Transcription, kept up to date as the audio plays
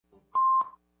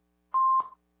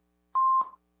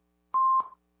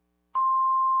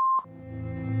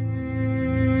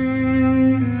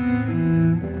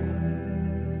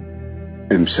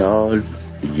امسال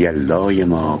یلای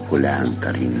ما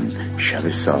بلندترین شب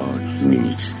سال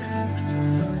نیست.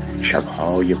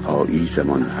 شبهای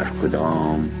پاییزمان هر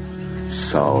کدام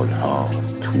سالها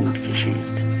طول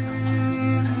کشید.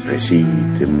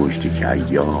 رسید مژده که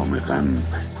ایام غم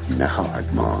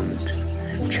نخواهد ماند،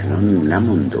 چنان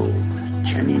نماند و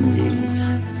چنین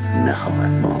نیز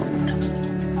نخواهد ماند.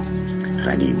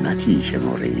 غنیمتی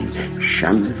شمارید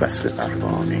شمع وصل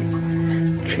پروانه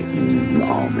که این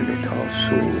معامله تا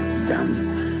صبح دم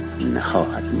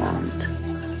نخواهد ماند.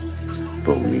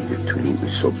 با امید طلوع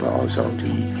صبح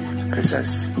آزادی پس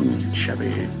از این شب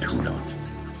طولانی.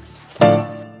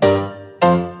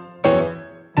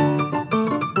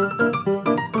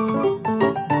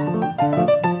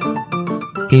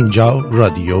 اینجا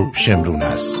رادیو شمرون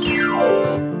است.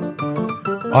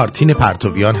 آرتین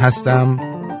پرتویان هستم.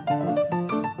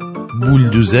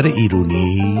 بولدوزر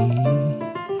ایرونی،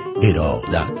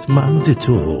 ارادتمند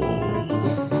تو.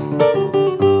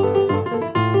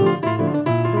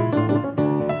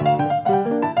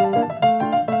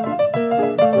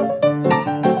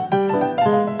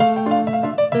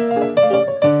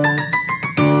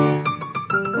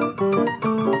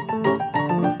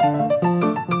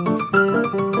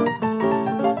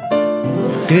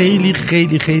 خیلی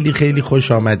خیلی خیلی خیلی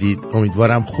خوش آمدید.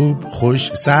 امیدوارم خوب،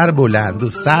 خوش، سر بلند و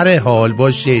سر حال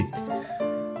باشید.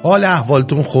 حال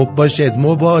احوالتون خوب باشید،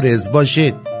 مبارز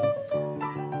باشید،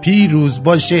 پیروز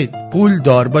باشید، پول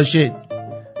دار باشید.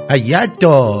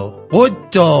 ایدا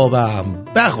قدابم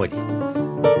بخورید.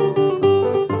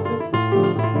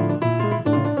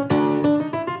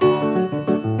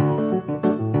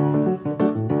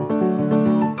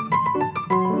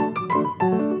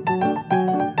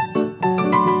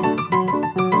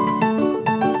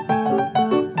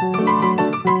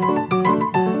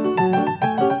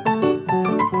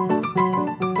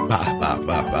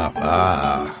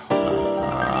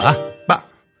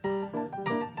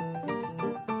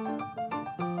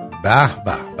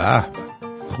 به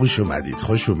خوش اومدید،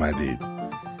 خوش اومدید.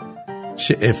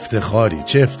 چه افتخاری،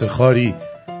 چه افتخاری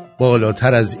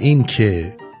بالاتر از این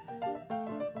که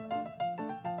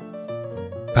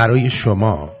برای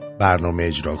شما برنامه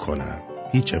اجرا کنم.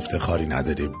 هیچ افتخاری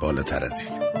نداره بالاتر از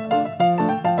این.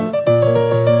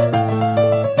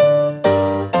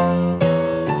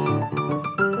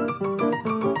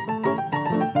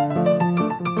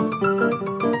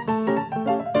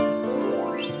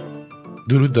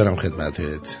 درود دارم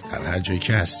خدمتت در هر جایی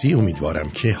که هستی. امیدوارم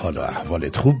که حال و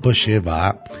احوالت خوب باشه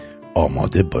و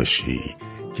آماده باشی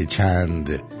که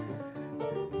چند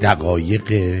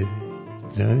دقایق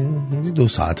 2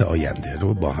 ساعت آینده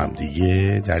رو با هم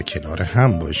دیگه در کنار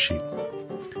هم باشیم.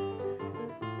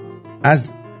 از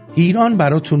ایران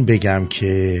براتون بگم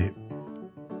که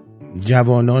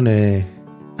جوانان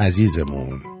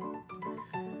عزیزمون،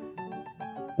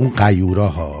 اون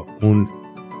قیوراها، اون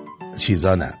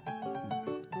چیزا نه،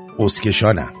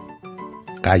 اسکشانم،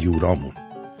 قیورامون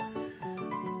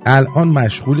الان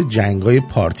مشغول جنگای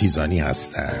پارتیزانی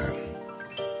هستن.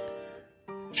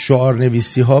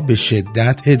 شعارنویسی ها به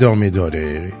شدت ادامه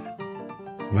داره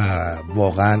و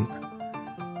واقعا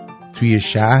توی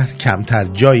شهر کمتر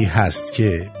جایی هست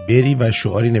که بری و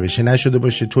شعاری نوشته نشده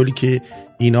باشه، طوری که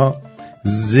اینا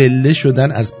زله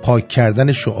شدن از پاک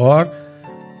کردن شعار.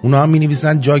 اونا هم می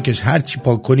نویسن جاکش هر چی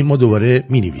پاک کنیم ما دوباره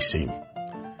می نویسیم.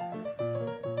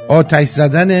 آتش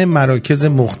زدن مراکز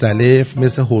مختلف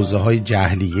مثل حوزه های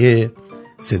جهلیه،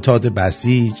 ستاد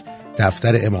بسیج،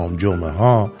 دفتر امام جمعه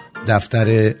ها،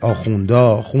 دفتر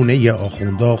آخوندا، خونه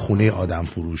آخوندا، خونه آدم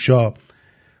فروشا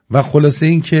و خلاصه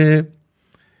این که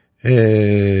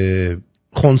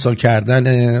خنثی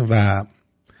کردن و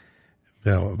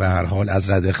به هر حال از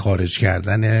رده خارج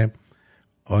کردن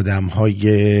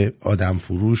آدم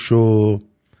فروش و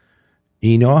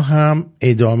اینا هم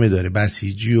ادامه داره.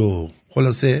 بسیجی و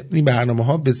خلاصه این برنامه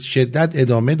ها به شدت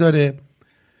ادامه داره.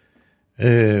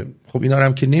 خب اینا رو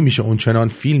هم که نمیشه اونچنان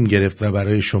فیلم گرفت و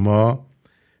برای شما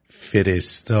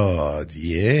فرستاد.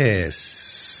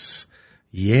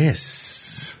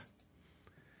 یس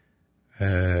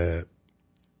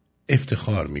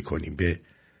افتخار میکنیم به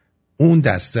اون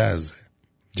دسته از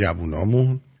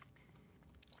جوونامون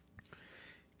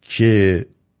که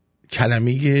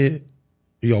کلمه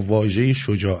یا واژه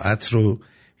شجاعت رو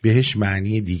بهش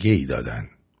معنی دیگه ای دادن.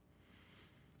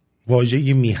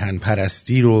 واژه میهن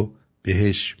پرستی رو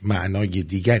بهش معنای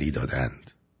دیگری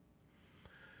دادند.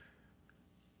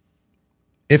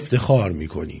 افتخار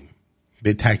میکنیم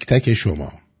به تک تک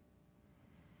شما،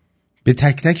 به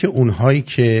تک تک اونهایی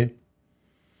که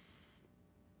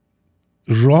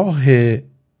راه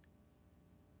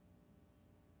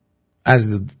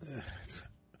از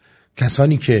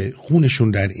کسانی که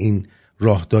خونشون در این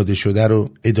راه داده شده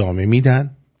رو ادامه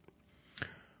میدن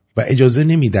و اجازه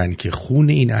نمیدن که خون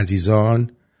این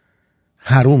عزیزان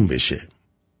حروم بشه.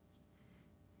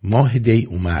 ماه دی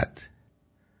اومد.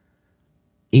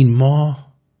 این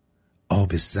ماه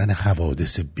آبستن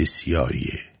حوادث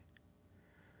بسیاریه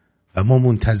و ما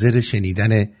منتظر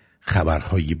شنیدن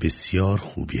خبرهای بسیار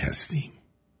خوبی هستیم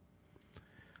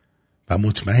و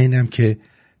مطمئنم که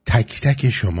تک تک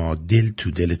شما دل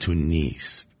تو دلتون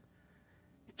نیست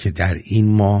که در این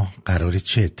ماه قراره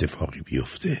چه اتفاقی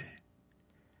بیفته،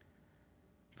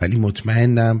 ولی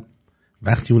مطمئنم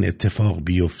وقتی اون اتفاق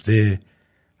بیفته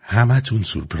همتون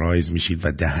سورپرایز میشید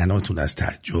و دهناتون از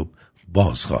تعجب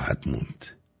باز خواهد موند.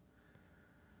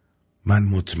 من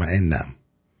مطمئنم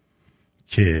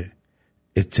که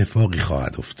اتفاقی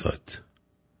خواهد افتاد،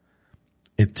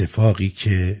 اتفاقی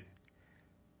که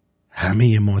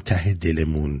همه ما ته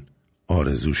دلمون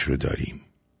آرزوش رو داریم.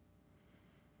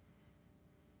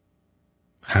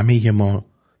 همه ما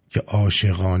که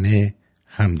عاشقانه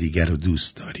همدیگر رو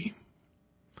دوست داریم،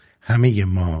 همه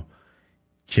ما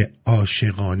که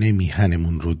عاشقانه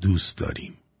میهنمون رو دوست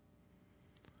داریم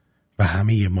و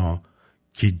همه ما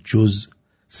که جز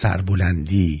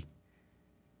سربلندی،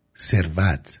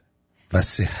 ثروت و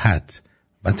صحت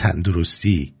و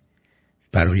تندرستی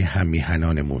برای هم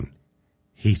میهنانمون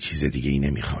هیچ چیز دیگه ای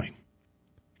نمیخوایم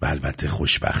و البته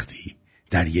خوشبختی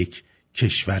در یک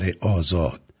کشور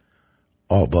آزاد،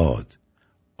 آباد،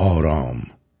 آرام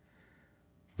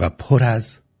و پر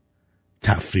از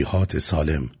تفریحات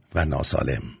سالم و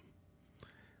ناسالم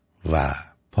و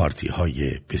پارتی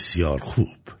های بسیار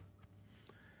خوب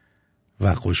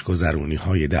و خوشگذرونی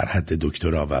های در حد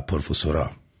دکترا و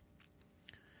پروفسورا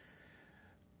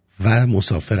و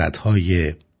مسافرت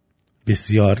های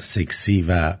بسیار سکسی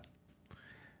و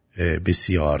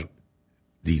بسیار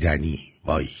دیدنی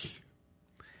وای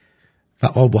و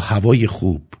آب و هوای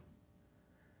خوب،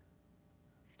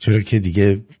 چرا که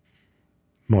دیگه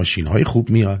ماشین های خوب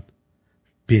میاد،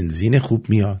 بنزین خوب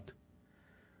میاد،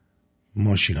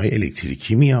 ماشین های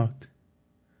الکتریکی میاد،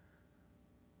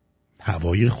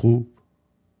 هوای خوب،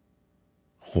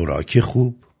 خوراک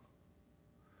خوب،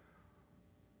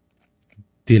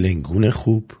 دلنگون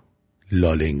خوب،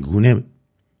 لالنگون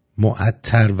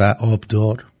معطر و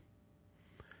آبدار،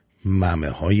 ممه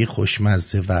های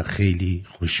خوشمزه و خیلی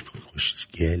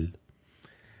خوشگل،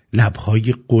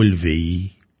 لبهای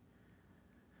قلوه‌ای،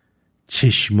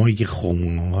 چشمای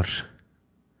خمار،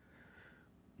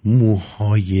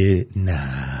 موهای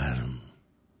نرم.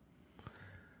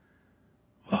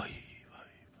 وای وای وای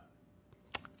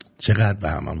چقدر به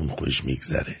هممون خوش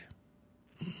میگذره.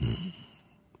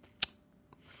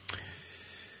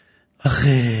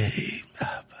 آخه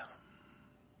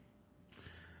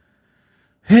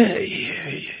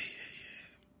هی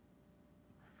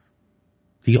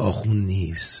دیگه آخوند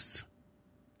نیست.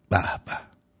 به به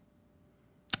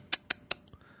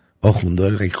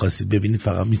آخوندار اگه خواستید ببینید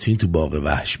فقط میتونید تو باغ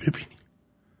وحش ببینید.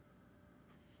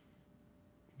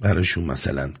 براشون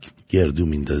مثلا گردو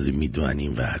میندازی میدوان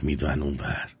این ور میدوان اون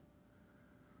ور،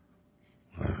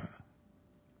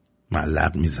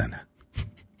 معلق میزنن.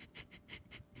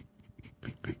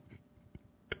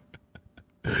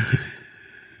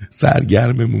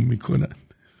 سرگرممون میکنن.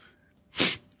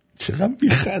 چقدر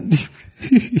میخندیم.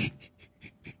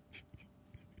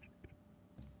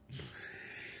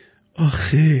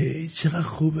 آخه چقدر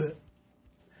خوبه،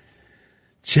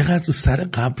 چقدر رو سر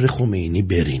قبر خمینی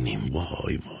برینیم.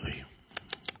 وای وای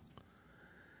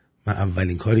من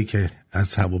اولین کاری که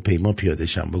از هواپیما پیاده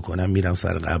شم بکنم میرم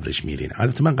سر قبرش میرینم.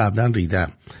 البته من قبلا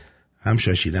ریدم، هم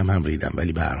شاشیدم هم ریدم،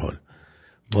 ولی به هر حال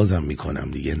بازم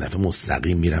میکنم دیگه. این دفعه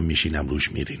مستقیم میرم میشینم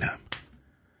روش میرینم.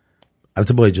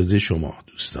 البته با اجازه شما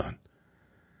دوستان،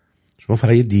 شما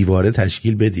فقط یه دیواره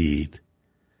تشکیل بدید.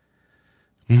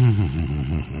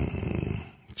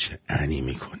 چه انی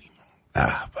میکنیم. به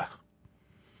به.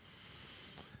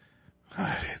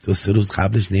 آره 2-3 روز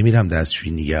قبلش نمیرم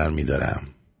دستشویی نگه میدارم.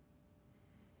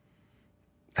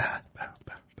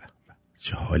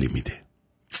 چه حالی میده.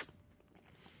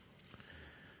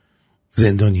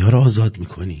 زندانی ها رو آزاد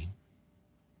میکنی،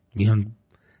 میان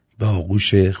به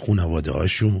آغوش خانواده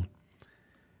هاشون،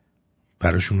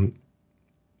 براشون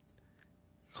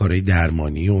کارهای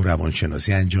درمانی و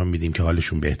روانشناسی انجام میدیم که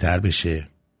حالشون بهتر بشه.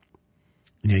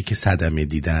 اینایی که صدمه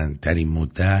دیدن در این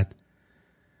مدت،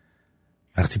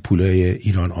 وقتی پولای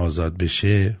ایران آزاد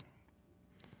بشه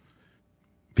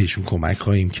بهشون کمک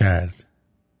خواهیم کرد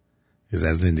یه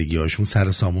ذره زندگی هاشون سر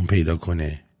و سامون پیدا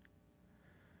کنه.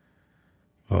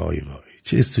 وای وای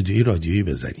چه استودیوی رادیویی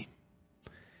بزنیم،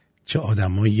 چه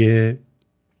آدمای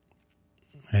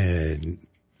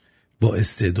با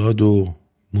استعداد و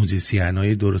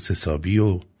موزیسینای درست حسابی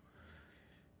و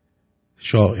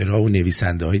شاعرها و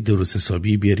نویسنده های درست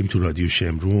حسابی بیاریم تو رادیو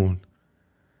شمرون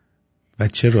و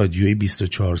چه رادیوی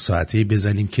 24 ساعته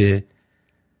بزنیم که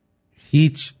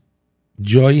هیچ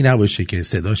جایی نباشه که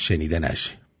صداش شنیده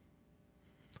نشه.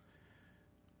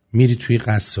 میری توی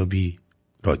قصابی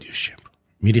رادیو شمرون،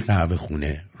 میری قهوه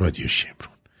خونه رادیو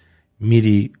شمرون،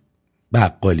 میری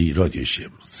بقالی رادیو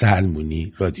شمرون،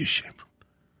 سلمونی رادیو شمرون.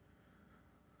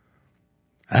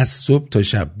 از صبح تا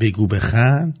شب بگو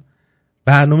بخند.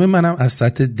 برنامه منم از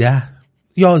ساعت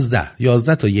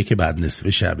 11 تا 1 بعد نصف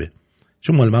شبه،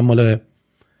 چون مال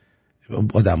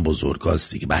آدم بزرگ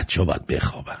هست دیگه، بچه ها باید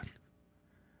بخوابن.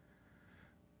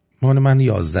 مال من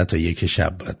 11 تا 1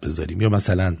 شب باید بذاریم، یا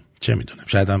مثلا چه میدونم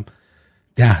شاید هم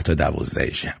 10 تا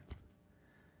 12 شب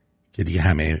که دیگه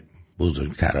همه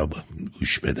بزرگترها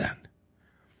گوش بدن،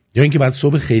 یا اینکه بعد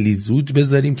صبح خیلی زود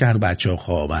بذاریم که هر بچه ها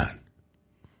خوابن.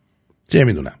 چه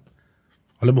میدونم،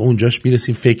 حالا به اونجاش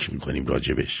میرسیم فکر میکنیم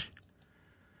راجبش.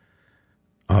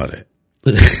 آره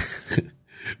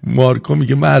مارکو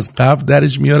میگه من از قبل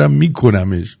درش میارم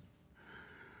میکنمش.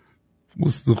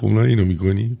 مستخونا اینو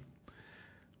میکنی؟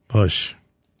 باش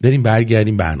بریم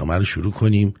برگردیم برنامه رو شروع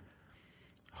کنیم،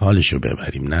 حالشو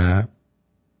ببریم. نه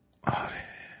آره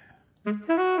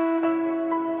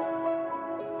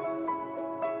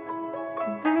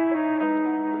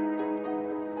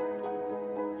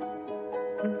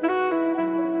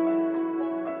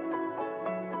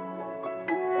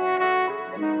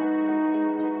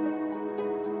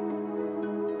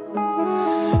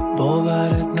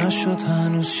باورت نشد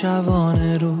هنوز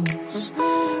شبانه روز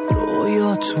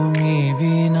رویا تو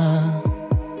میبینم،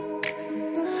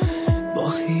 با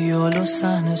خیال و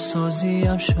صحنه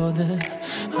سازیم شده،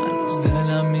 هنوز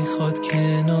دلم میخواد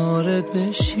کنارت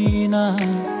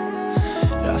بشینم.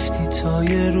 رفتی تا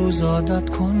یه روز عادت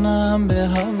کنم به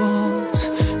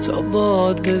هوات، تا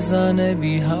باد بزنه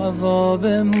بی هوا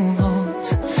به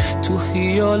موهات. تو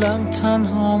خیالم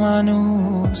تنها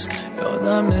منوز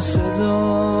یادم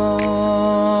صدا،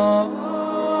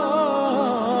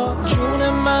 جون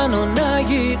منو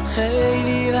نگیر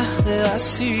خیلی وقت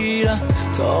اسیرم،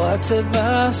 طاقت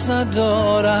بس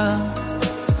ندارم.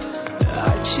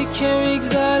 هرچی که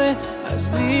میگذره از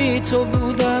بی تو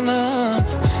بودنم،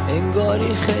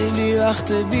 انگاری خیلی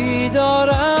وقت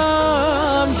بیدارم.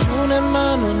 جون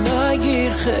منو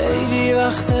نگیر خیلی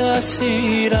وقت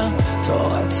اسیرم،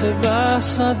 طاقت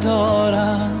بس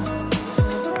ندارم.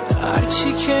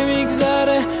 هرچی که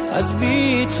میگذره از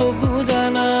بی تو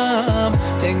بودنم،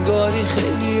 انگاری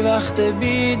خیلی وقت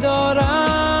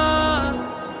بیدارم.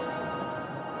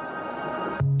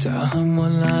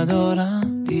 تحمل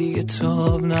ندارم دیگه،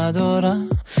 تاب ندارم،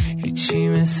 هیچی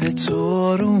مثل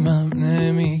تو رومم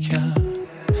نمیکرد.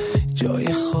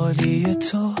 جای خالی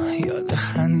تو، یاد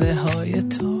خنده های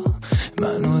تو،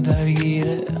 منو درگیر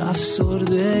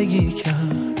افسردگی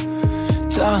کرد.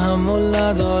 تحمل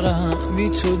ندارم بی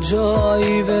تو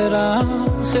جایی برم،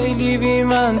 خیلی بی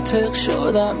منطق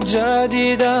شدم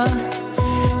جدیدن.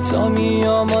 تا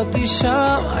میام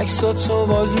آدیشم عکساتو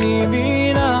باز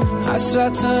میبینم،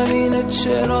 حسرتم اینه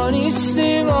چرا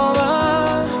نیستی با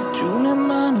من. جون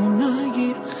منو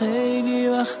نگیر خیلی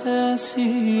وقت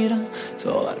اسیرم،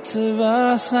 طاقت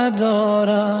بس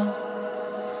ندارم.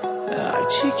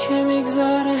 هرچی که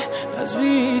میگذره از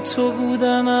بی تو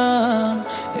بودنم،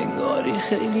 انگاری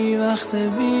خیلی وقت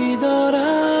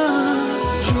بیدارم.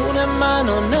 جون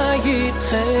منو نگیر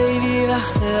خیلی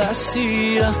وقت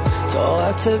اسیرم،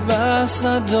 طاقت بس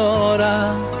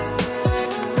ندارم.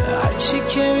 هرچی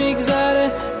که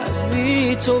میگذره از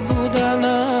بی تو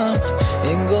بودنم،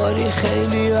 انگاری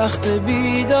خیلی وقت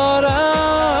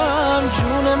بیدارم.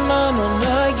 جون منو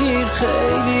نگیر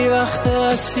خیلی وقت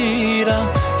اسیرم،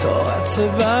 طاقت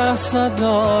بس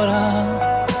ندارم.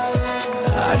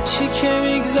 هرچی که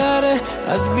میگذره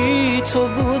از بی تو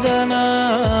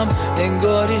بودنم،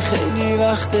 انگاری خیلی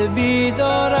وقت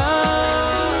بیدارم.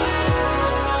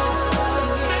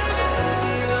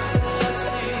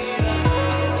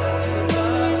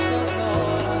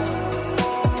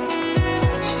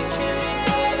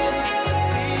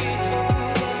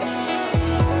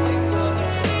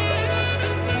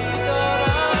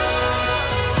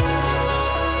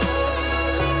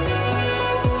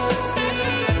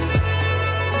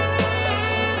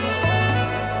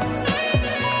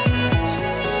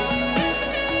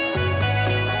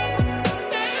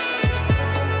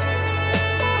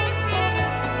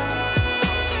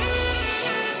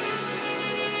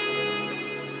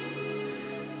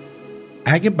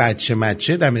 اگه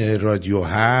بچه دم رادیو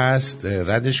هست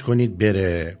ردش کنید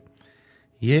بره.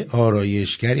 یه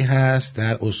آرایشگری هست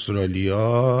در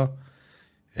استرالیا،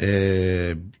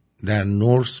 در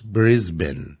نورث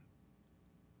بریزبن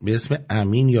به اسم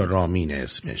امین یا رامین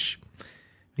اسمش،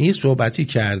 یه صحبتی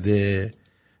کرده،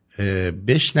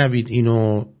 بشنوید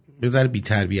اینو، بذار بی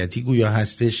تربیتی گویا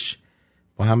هستش،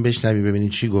 با هم بشنوید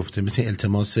ببینید چی گفته. مثل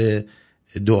التماس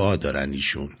دعا دارن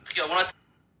ایشون.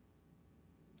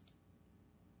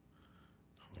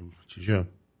 چی شد؟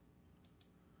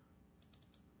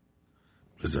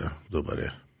 بذار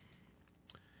دوباره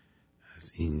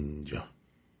از اینجا.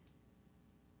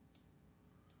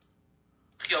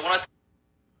 خیابونات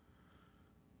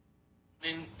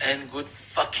and good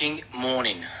fucking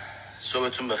morning.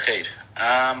 صبحتون بخیر.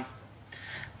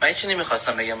 من هیچی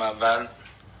نمیخواستم بگم اول،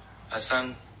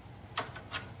 اصلا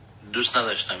دوست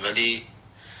نداشتم، ولی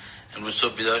امروز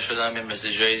صبح بیدار شدم یه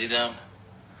مسیجایی دیدم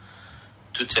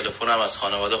تو تلفنم از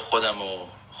خانواده خودم و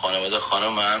خانواده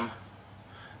خانمم.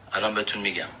 الان بهتون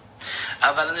میگم.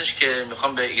 اولندش که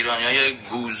میخوام به ایرانیای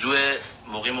گوزو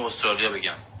مقیم استرالیا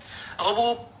بگم، آقا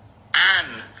بو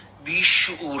ان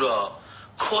بیشعورا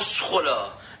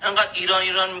کسخلا انقدر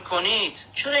ایران میکنید،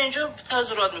 چرا اینجا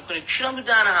تظاهرات میکنید؟ کیرام تو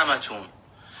دهن همتون.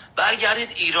 برگردید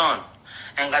ایران.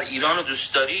 انقدر ایران رو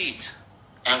دوست دارید،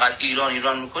 انقدر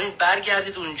ایران میکنید،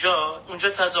 برگردید اونجا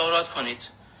تظاهرات کنید.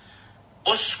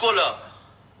 اسکلا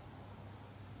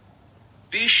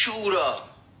بیشعورا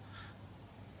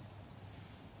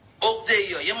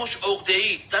عقده‌ای ها، یه مش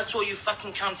عقده‌ای. That's all you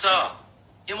fucking cunts are.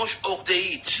 یه مش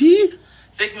عقده‌ای. چی؟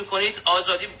 فکر میکنید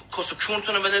آزادی کس و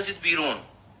کونتون رو بندازید بیرون.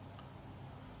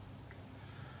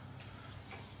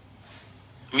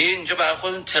 میرید اینجا برای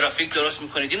خودتون ترافیک درست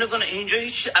میکنید. اینجا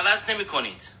هیچ عوض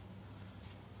نمیکنید.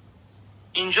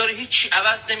 اینجا رو هیچ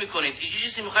عوض نمیکنید. هیچ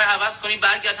چیزی میخوای عوض کنی،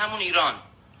 برگرد همون ایران.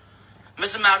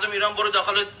 مثل مردم ایران برو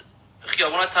داخل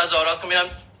خیابونات تظاهرات کن. میرم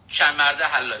چند مرده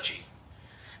حلاجی.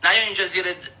 نه یا اینجا زیر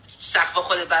سقف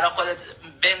خودت برای خودت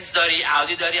بنز داری،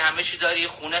 اودی داری، همه چی داری،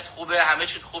 خونت خوبه، همه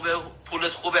چی خوبه،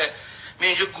 پولت خوبه، می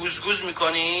اینجا گوزگوز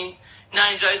میکنی. نه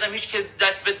اینجا عزیزم هیچ که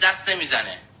دست به دست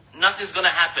نمیزنه. Nothing's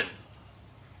gonna happen.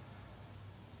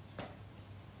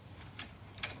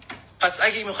 پس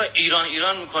اگه میخوای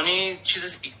ایران میکنی،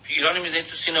 چیز ایرانی میزنی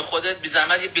تو سینه خودت، بی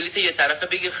زحمت یه بلیت یه طرفه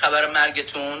بگیر خبر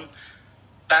مرگتون،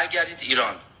 برگردید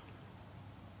ایران.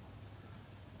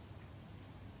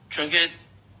 چون که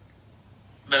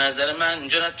به نظر من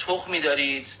اینجا نه تخمی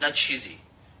دارید نه چیزی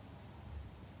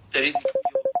دارید.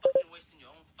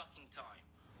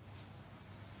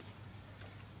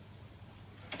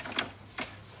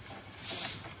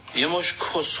 یه مش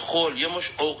کسخل، یه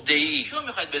مش عقده‌ای. چون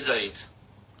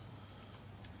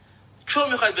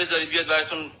میخواید بذارید بیاد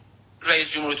براتون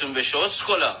رئیس جمهورتون بشه؟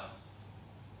 اسکلا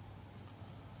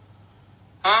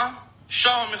ها؟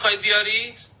 شاه میخواید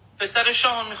بیارید؟ پسر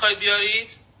شاه میخواید بیارید؟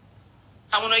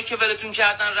 همونایی که ولتون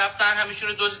کردن رفتن، همیشون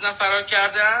رو دزدیدن فرار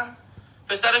کردن.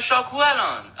 پسر شاه کو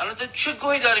الان چه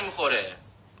گویی داری میخوره؟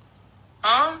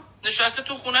 ها؟ نشسته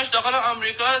تو خونش داخل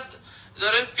آمریکا،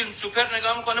 داره فیلم سوپر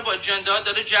نگاه میکنه، با جنده ها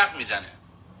داره جغ میزنه.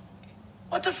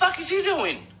 What the fuck is he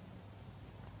doing؟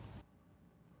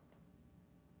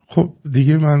 خب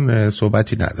دیگه من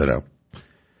صحبتی ندارم.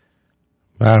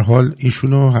 به هر حال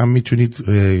ایشونو هم میتونید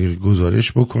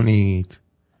گزارش بکنید،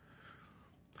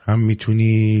 هم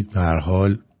میتونید به هر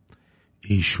حال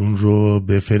ایشون رو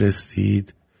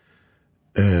بفرستید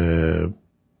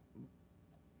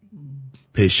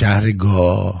به شهر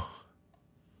گا.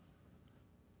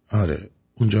 آره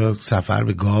اونجا سفر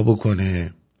به گا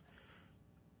بکنه.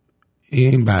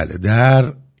 این بله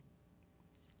در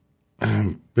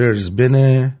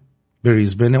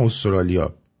بریزبن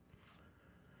استرالیا.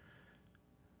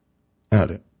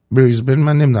 آره بریزبن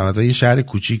من نمیدونم، یه شهر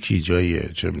کوچیکی جاییه،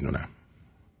 چه میدونم.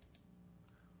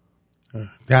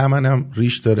 دهمن هم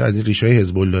ریش داره از این ریشای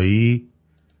حزب اللهی.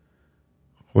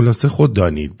 خلاصه خود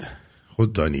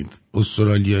دانید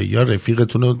استرالیایی یا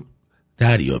رفیقتون رو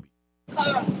دریابید.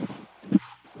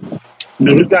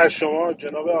 درود در شما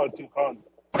جناب آرتین خان.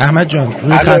 احمد جان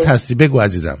روی خط هستی، بگو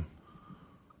عزیزم.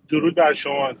 درود بر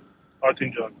شما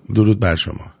آرتین جان. درود بر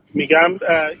شما. میگم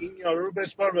این یارو رو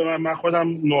بسپار به من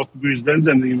خودم نورث بریزبن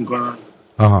زندگی میکنم.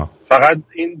 آها. فقط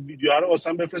این ویدیوها رو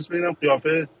واسم بفرست ببینم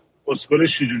قیافه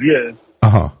اسکلش چجوریه.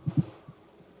 آها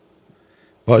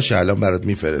باشه الان برات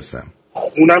میفرستم.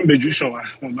 خونم به جوش اومد.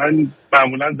 من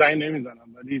معمولا زنگ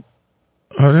نمیزنم ولی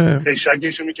آره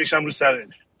خشکشو میکشم رو سرش.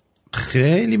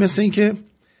 خیلی مثل این که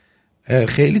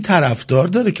خیلی طرفدار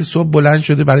داره که صبح بلند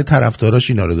شده برای طرفداراش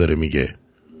اینا رو داره میگه.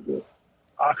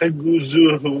 آخه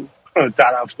گوزو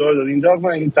طرفدار داره اینجا. من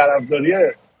این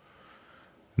طرفداریه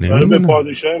داره به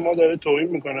پادشاه ما داره توهین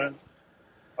میکنه.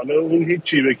 حالا اون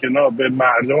هیچی به کنار، به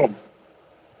مردم.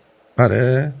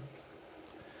 آره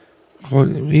خب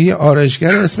یه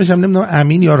آرایشگر اسمش هم نمیدونم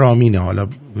امین یا رامینه، حالا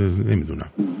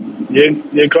نمیدونم.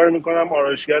 یه کار میکنم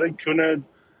آرایشگر کونه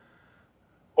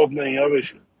خب نه یا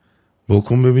بشه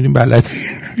بکن ببینیم بلدی.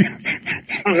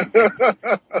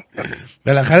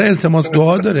 بالاخره التماس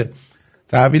دعا داره،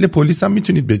 تحویل پلیس هم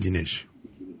میتونید بدینش.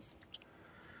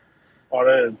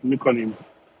 آره میکنیم.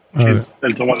 آره.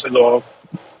 التماس دعا.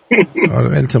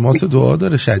 آره التماس دعا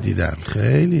داره شدیداً،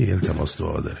 خیلی التماس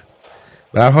دعا داره.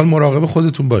 به هر حال مراقب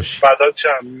خودتون باشی. فدات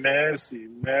شم.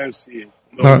 مرسی.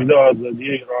 امید آزادی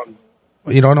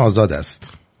ایران آزاد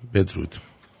است. بدرود.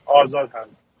 آزاد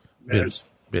هست. مرسی.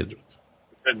 بدرود.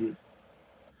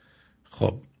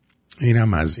 خب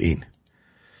اینم از این.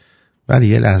 ولی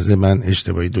یه لحظه من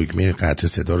اشتباهی دکمه قطع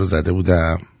صدا رو زده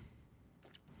بودم.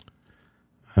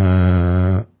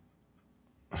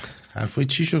 حرفای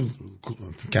چی شد؟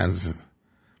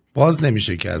 باز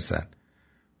نمیشه که اصلا.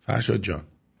 فرشاد جان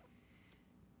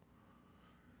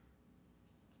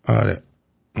آره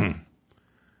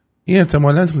این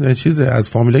احتمالاً چیزه از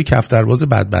فامیلای کفترباز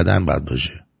بد بدن باید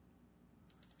باشه.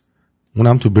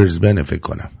 اونم تو برزبن فکر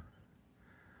کنم.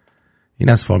 این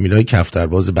از فامیلای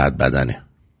کفترباز بد بدنه،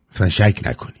 مثلا شک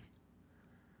نکنی.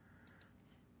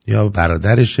 یا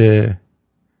برادرشه،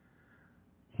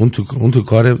 اون تو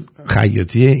کار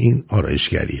خیاطی، این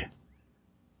آرایشگریه.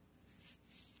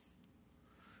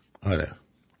 آره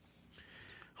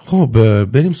خب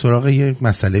بریم سراغ یه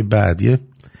مسئله بعدیه.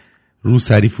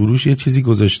 روسری فروش یه چیزی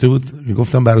گذاشته بود،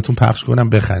 گفتم براتون پخش کنم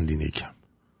بخندین یکم.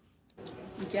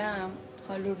 میگم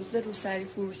حال روز روسری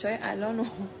فروش های الان و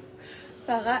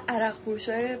فقط عرق فروش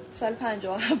های سال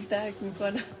 57 درک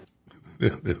میکنه.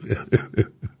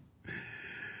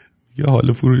 یا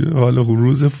حال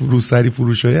روز روسری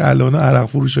فروش های الان و عرق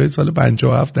فروش های سال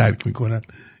 57 درک میکنن.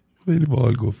 خیلی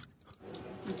باحال گفت.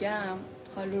 میگم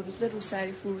حال روز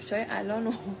روسری فروش های الان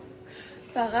و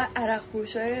فقط عرق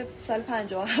فروش های سال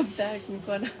 57 درک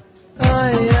میکنه.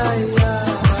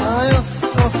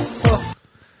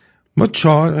 ما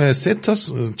 4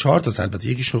 تا البته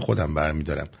یکیشو خودم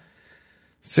برمیدارم.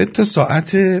 3 تا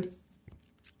ساعت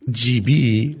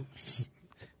جیبی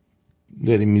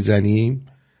داریم میزنیم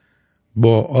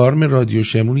با آرم رادیو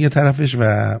شمرون یه طرفش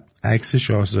و عکس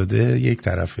شاهزاده یک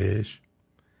طرفش.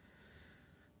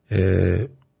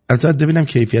 البته ببینم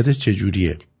کیفیتش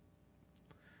چجوریه.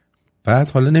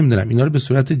 بعد حالا نمیدونم اینا رو به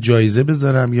صورت جایزه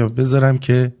بذارم یا بذارم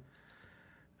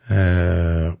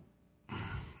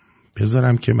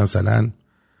که مثلا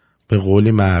به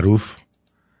قول معروف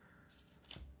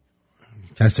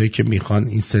کسایی که میخوان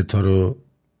این 3 تا رو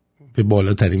به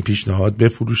بالاترین پیشنهاد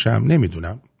بفروشم.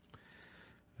 نمیدونم.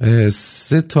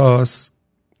 3 تاست،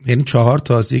 یعنی 4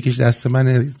 تاست، یکیش دست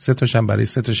منه، 3 تاشم برای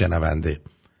 3 تا شنونده.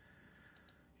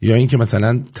 یا این که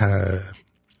مثلا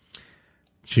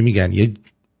چی میگن یه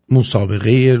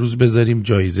مسابقه یه روز بذاریم،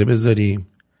 جایزه بذاریم.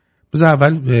 بذار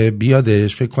اول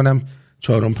بیادش، فکر کنم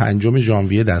 4-5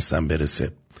 ژانویه دستم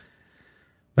برسه.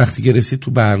 وقتی که رسید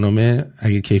تو برنامه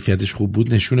اگه کیفیتش خوب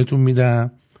بود نشونتون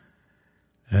میدم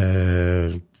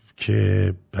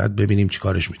که بعد ببینیم چی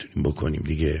کارش میتونیم بکنیم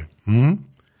دیگه.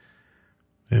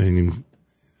 ببینیم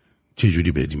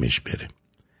چجوری بدیمش بره.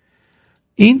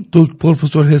 این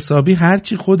پروفسور حسابی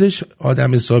هرچی خودش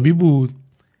آدم حسابی بود،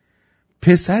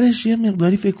 پسرش یه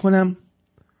مقداری فکر کنم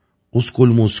اسکل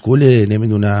مسکله،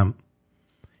 نمیدونم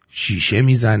شیشه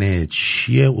میزنه،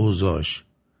 چیه اوضاعش.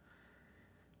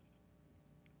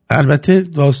 البته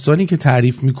داستانی که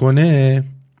تعریف میکنه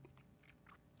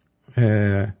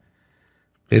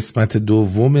قسمت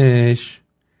دومش،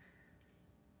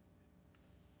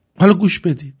 حالا گوش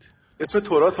بدید. اسم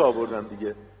تورات آوردم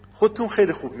دیگه، خودتون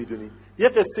خیلی خوب میدونید. یه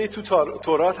قصه تو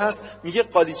تورات هست میگه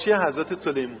قالیچه حضرت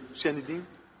سلیمان، شنیدین؟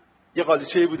 یه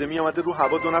قالیچه‌ای بوده میامده رو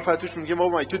هوا، 2 نفر توش میگه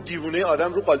بابا تو دیوونه،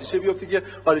 آدم رو قالیچه بیفته که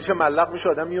قالیچه ملق میشه،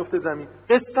 آدم میفته زمین.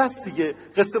 قصه است دیگه،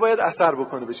 قصه باید اثر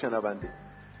بکنه به شنونده.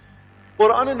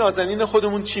 قرآن نازنین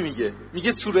خودمون چی میگه؟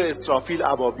 میگه سوره اسرافیل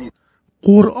ابابیل.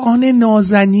 قرآن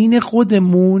نازنین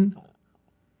خودمون،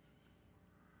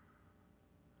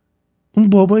 اون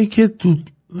بابایی که تو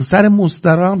سر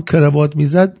مسترا هم کراوات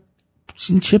میزد،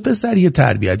 این چه پسریه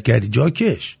تربیت کردی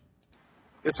جاکش؟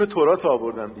 اسم تورات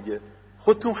آوردم دیگه،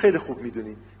 خودتون خیلی خوب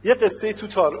میدونید. یه قصه تو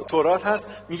تورات هست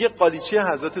میگه قالیچه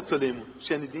حضرت سلیمان،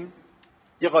 شنیدین؟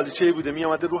 یه قالیچه‌ای بوده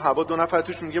میامده رو هوا، 2 نفر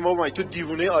توش میگه بابا تو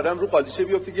دیوونه، آدم رو قالیچه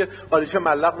بیفته که قالیچه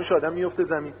ملق میشه، آدم میفته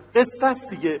زمین. قصه است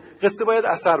دیگه، قصه باید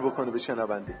اثر بکنه به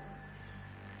شنونده.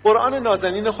 قرآن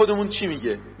نازنین خودمون چی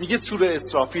میگه؟ میگه سوره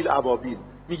اسرافیل ابابیل.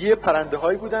 میگه یه پرنده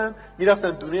هایی بودن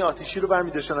میرفتن دونه آتیشی رو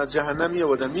برمی‌داشتن از جهنم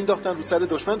میآوردن مینداختن رو سر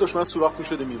دشمن سوراخ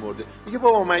می‌شده میمرده. میگه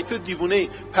بابا من تو دیوونه‌ای،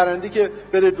 پرنده که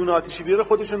بره دونه آتیشی بیاره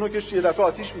خودش رو نوکش یه دفعه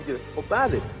آتیش میگیره. خب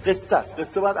بله قصه است،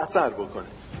 قصه باید اثر بکنه،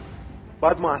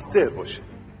 باید مؤثر باشه.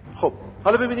 خب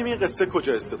حالا ببینیم این قصه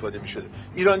کجا استفاده می‌شده.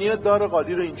 ایرانی‌ها دار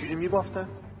قالی رو اینجوری می‌بافتن،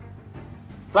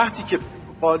 وقتی که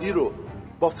قالی رو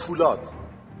با فولاد،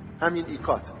 همین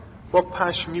ایکات، با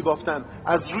پشم می‌بافتن،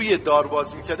 از روی دار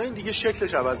باز می‌کردن، این دیگه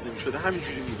شکلش عوض نمی‌شده،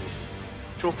 همینجوری می‌مونه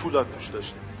چون فولاد توش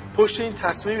داشته. پشت این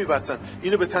تسمه می‌بستن،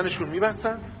 اینو به تنشون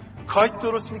می‌بستن، کایت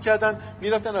درست می‌کردن،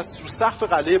 می‌رفتن از رو سقف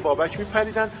قلعه بابک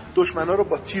می‌پریدن، دشمنا رو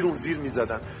با تیر اون زیر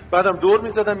می‌زدن، بعدم دور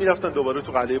می‌زدن می‌رفتن دوباره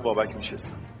تو قلعه بابک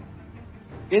می‌شستن.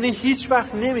 یعنی هیچ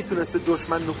وقت نمیتونسته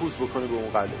دشمن نفوذ بکنه به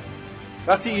اون قلعه.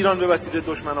 وقتی ایران به وسیله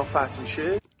دشمنان فتح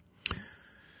میشه،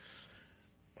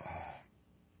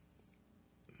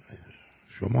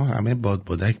 شما همه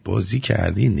بادبادک بازی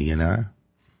کردین دیگه، نه؟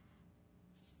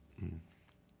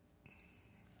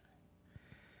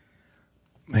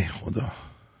 ای خدا.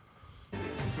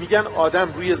 میگن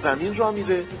آدم روی زمین راه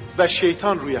میره و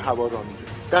شیطان روی هوا راه میره.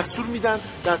 دستور میدن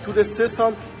در طول 3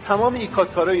 سال تمام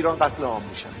ایکاتکارا ایران قتل عام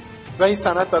میشن و این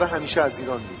سند برای همیشه از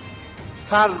ایران میره.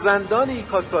 فرزندان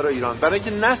ایکاتکارا ایران برای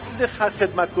که نسل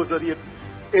خدمتگزاری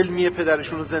علمی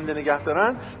پدرشون رو زنده نگه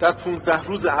دارن، در 15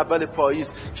 روز اول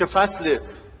پاییز که فصل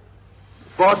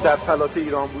باد در فلات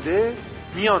ایران بوده،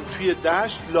 میان توی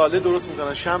دشت لاله درست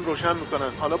میکنن، شمع روشن میکنن،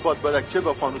 حالا بادبادک چه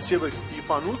با فانوس چه با بی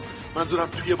فانوس، منظورم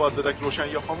توی بادبادک روشن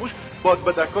یا خاموش،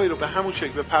 بادبادکایی رو به همون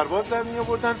شکل به پرواز در می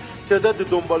آوردن. تعداد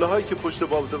دنباله هایی که پشت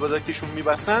بادبادکشون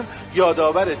میبسن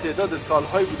یادآور تعداد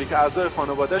سالهایی بوده که اعضای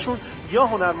خانوادهشون یا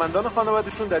هنرمندان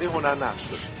خانوادهشون در این هنر نقش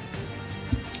داشتن.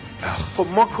 خب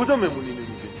ما کدوممون اینو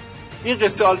میدونیم؟ این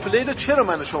قصه آلفلیل رو چرا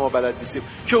من و شما بلد نیستیم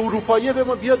که اروپایی به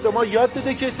ما بیاد به ما یاد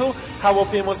بده که تو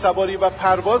هواپیما سواری و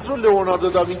پرواز رو لئوناردو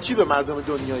داوینچی به مردم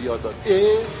دنیا یاد داد؟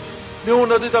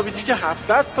 لئوناردو داوینچی که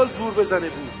 700 سال زور بزنه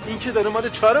بود، این که داره مال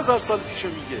 4000 سال پیشو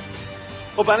میگه.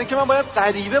 خب برای اینکه من باید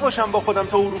غریبه باشم با خودم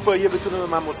تا اروپایی بتونه به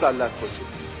من مسلط باشه،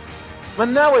 من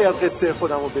نباید قصه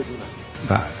خودم رو بدونم.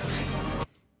 بله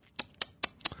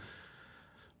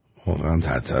واقعا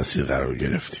تحت تاثیر قرار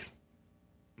گرفتیم.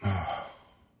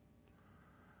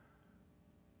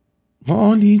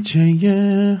 قالیچه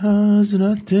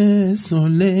حضرت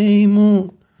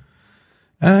سلیمون،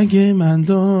 اگه من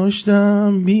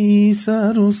داشتم بی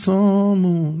سر و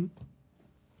سامون.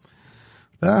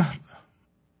 به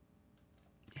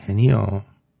یعنی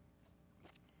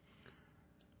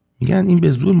میگن این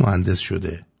به زور مهندس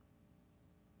شده.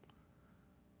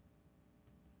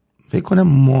 فکر کنم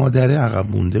مادره عقب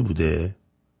مونده بوده،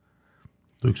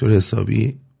 دکتر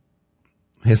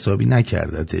حسابی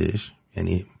نکردتش،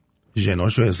 یعنی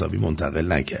ژناشو حسابی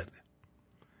منتقل نکرده،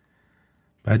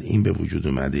 بعد این به وجود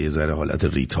اومده، یه ذره حالت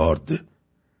ریتارد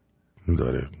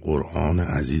داره. قرآن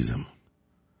عزیزمون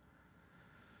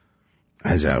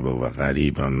عجبا و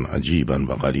غریبا عجیبا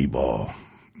و غریبا.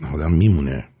 آدم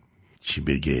میمونه چی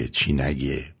بگه چی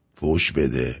نگه، فوش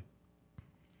بده.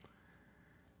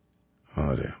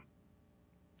 آره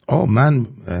من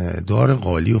دار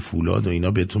قالی و فولاد و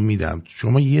اینا بهتون میدم،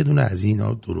 شما یه دونه از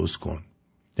اینا درست کن،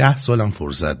 10 سالم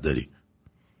فرصت داری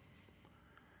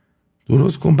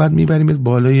درست کن، بعد میبریمت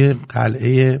بالای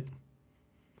قلعه،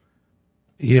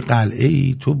 یه قلعه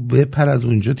ای، تو بپر از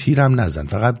اونجا، تیرم نزن،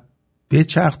 فقط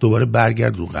بچرخ دوباره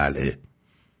برگرد رو قلعه.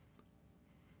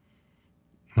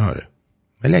 آره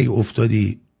ولی اگه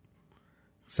افتادی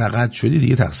سقط شدی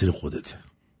دیگه تقصیر خودته.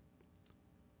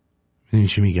 ببین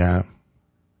چی میگم،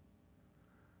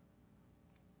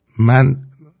 من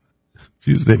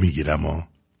چیز نمیگیرم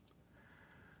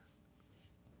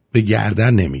به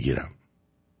گردن نمیگیرم.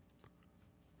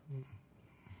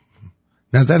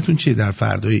 نظرتون چیه در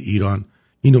فردای ایران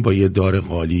اینو با یه دار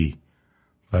قالی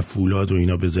و فولاد و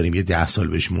اینا بذاریم، یه 10 سال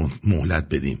بهش مهلت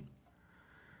بدیم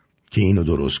که اینو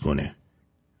درست کنه،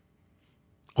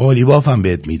 قالی باف هم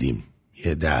بهت میدیم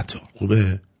یه 10 تا،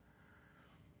 خوبه؟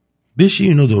 بشی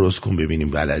اینو درست کن ببینیم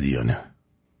بلدی یا نه.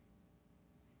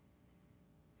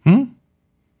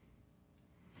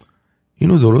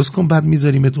 اینو درست کن، بعد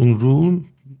میذاریمت اون رو،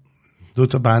 2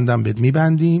 تا بندم بهت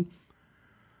میبندیم،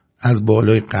 از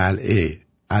بالای قلعه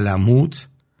علموت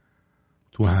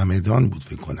تو همدان بود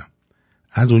فکر کنم،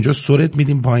 از اونجا سرت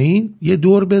میدیم پایین، یه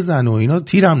دور بزن و اینا،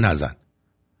 تیرم نزن،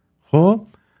 خب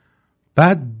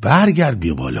بعد برگرد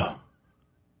بیا بالا.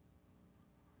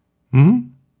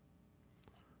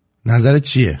 نظرت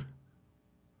چیه؟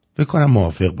 فکر کنم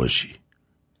موافق باشی،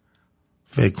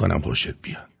 فکر کنم خوشت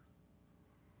بیاد،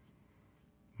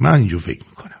 من اینجور فکر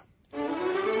میکنم.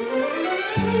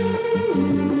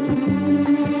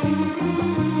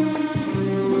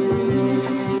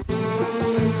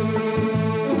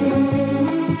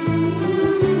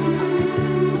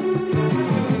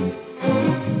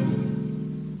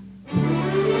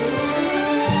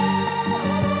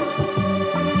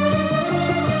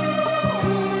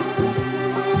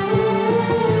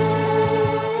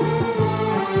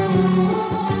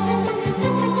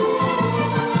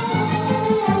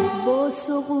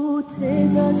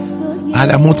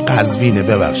 علموت قزوینه.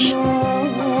 ببخش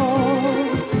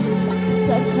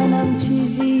در تنم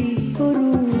چیزی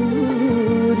فرو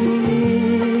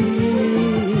ریخت،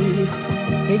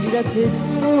 هجرت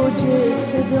توج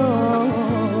صدام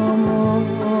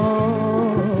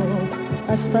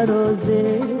از فراز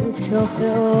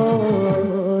شاخه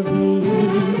آبی.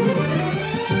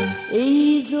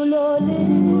 ای زلال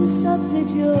سبز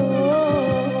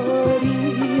جاری،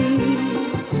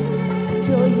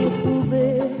 جای خوب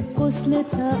غسل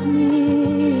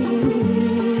تعمیم،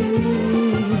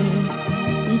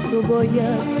 ای تو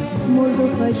باید مرد و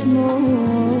پشمان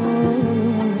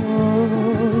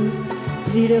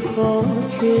زیر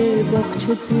خاک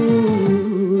باغچه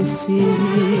پوسی.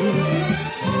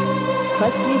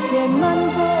 فصلی که من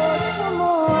با تو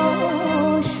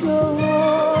شد،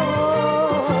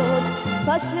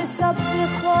 فصل سبز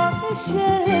خواهش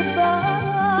بر،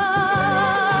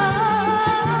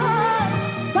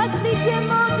 فصلی که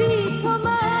ما بی تو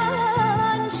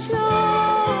من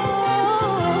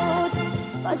شد،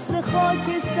 فصل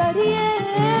خاکستری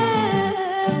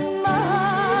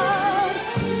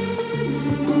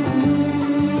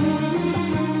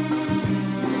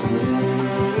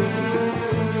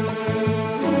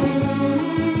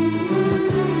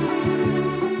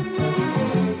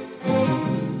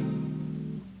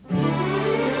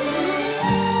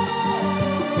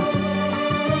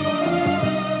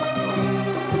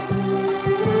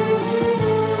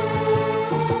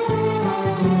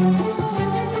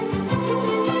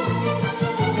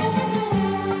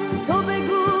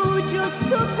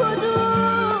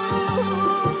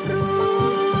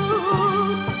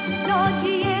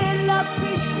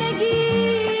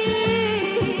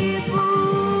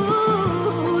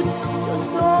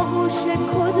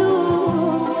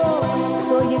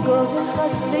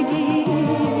خستگی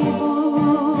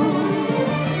بود.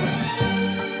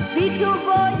 بی تو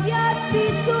باید، بی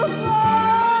تو باید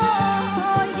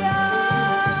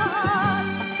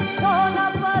تا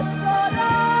نفس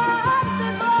دارم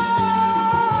ببارم.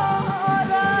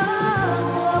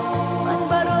 من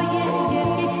برای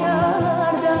گریه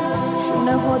کردن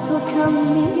شونه ها تو کم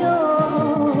میارم.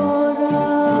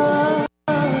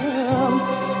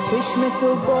 چشم تو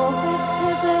با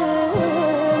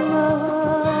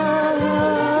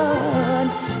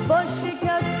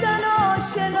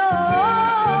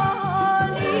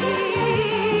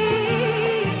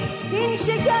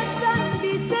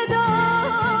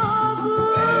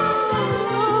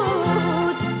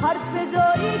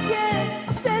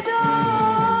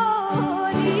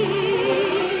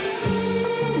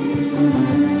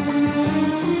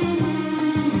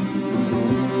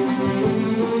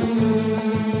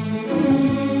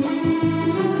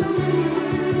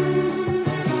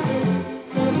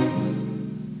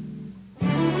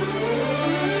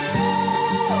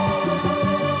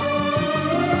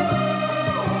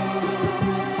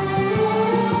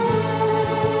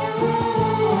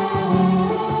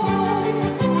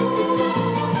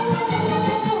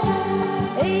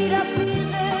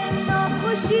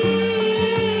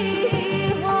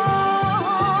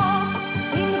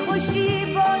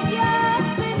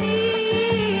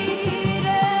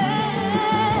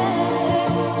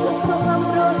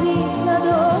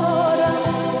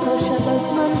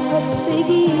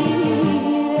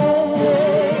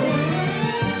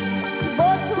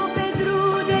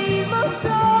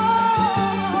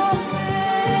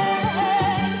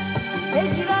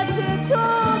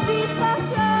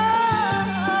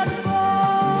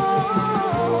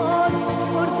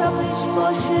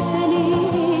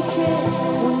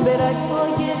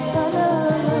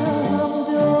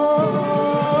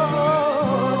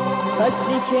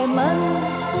که من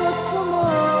با تو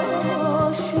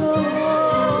شد،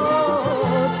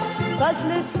 فصل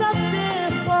سبز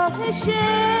خواهش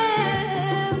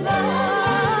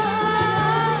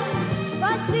من،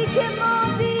 فصلی که ما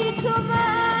بی تو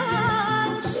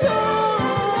من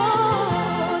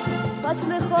شد، فصل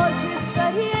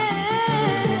خاکستری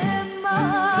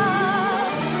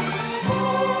من،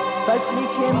 فصلی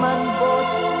که من با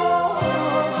تو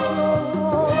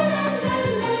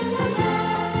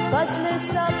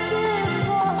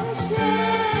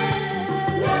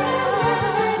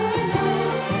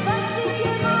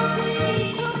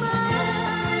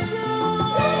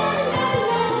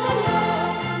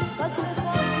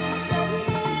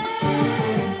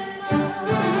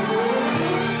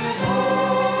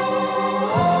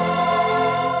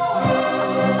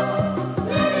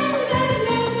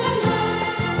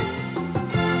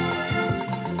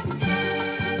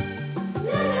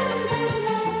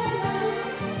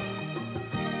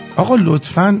آقا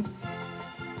لطفاً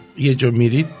یه جا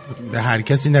میرید به هر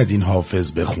کسی ندین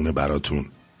حافظ بخونه براتون.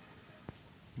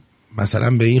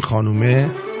 مثلا به این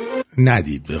خانومه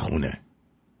ندید بخونه.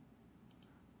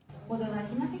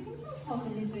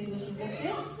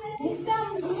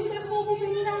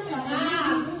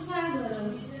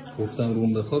 گفتم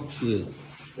روم بخواب چیه؟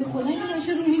 به خدا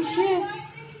نمیشه رومی چیه؟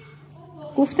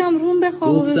 گفتم روم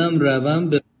بخواب. گفتم روم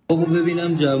به خواب و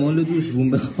ببینم جمال دوست.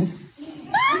 روم بخواب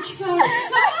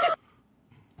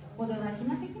خدا وکیل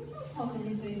من فکر نمی‌کنم حافظ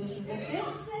اینطوری باشه.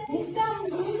 گفتم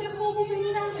روم بخواب و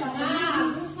ببینم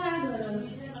جمال دوست.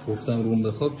 گفتم روم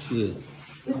بخواب چیه؟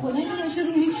 به خدا نمیشه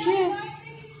رومی چیه؟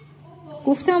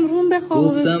 گفتم روم بخواب.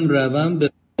 گفتم روم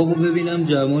به خواب و ببینم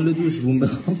جمال دوست. روم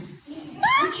بخواب.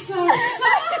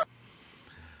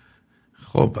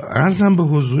 خب عرضم به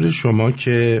حضور شما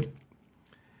که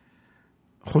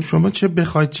خب شما چه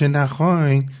بخواید چه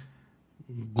نخواید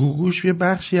گوگوش یه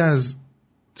بخشی از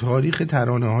تاریخ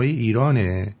ترانه های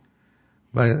ایرانه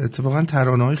و اتفاقا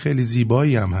ترانه های خیلی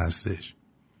زیبایی هم هستش،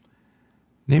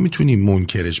 نمیتونیم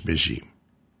منکرش بشیم.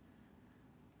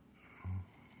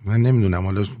 من نمیدونم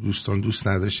حالا دوستان دوست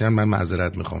نداشتن، من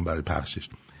معذرت میخوام برای پخشش.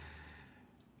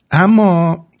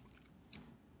 اما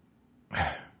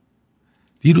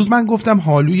دیروز من گفتم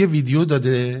هالوی ویدیو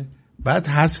داده بعد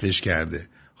حذفش کرده،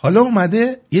 حالا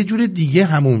اومده یه جور دیگه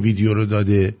همون ویدیو رو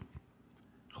داده.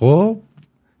 خب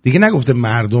دیگه نگفته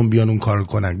مردم بیان اون کار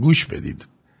کنن. گوش بدید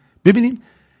ببینید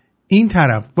این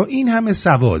طرف با این همه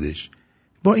سوادش،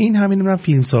 با این همه نمیدونم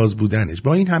فیلمساز بودنش،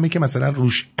 با این همه که مثلا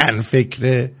روش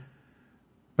فکره،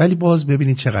 ولی باز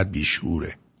ببینید چقدر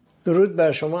بیشعوره. درود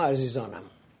بر شما عزیزانم.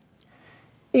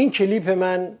 این کلیپ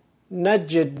من نه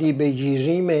جدی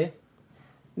بگیریمه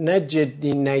نه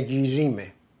جدی نگیریمه،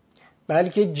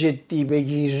 بلکه جدی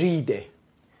بگیریده.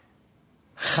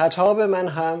 خطاب من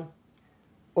هم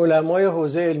علمای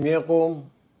حوزه علمی قم،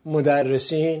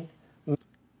 مدرسین.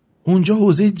 اونجا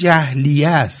حوزه جهلیه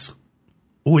است.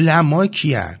 علما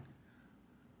کیان؟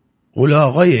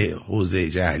 علمای حوزه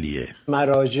جهلیه،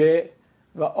 مراجع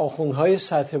و آخوندهای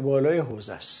سطح بالای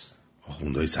حوزه است.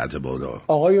 آخوندهای سطح بالا.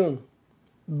 آقایون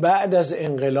بعد از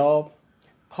انقلاب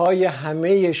پای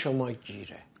همه شما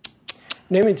گیره.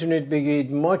 نمیتونید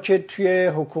بگید ما که توی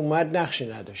حکومت نقشی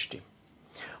نداشتیم،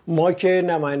 ما که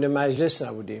نماینده مجلس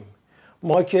نبودیم،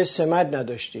 ما که سمت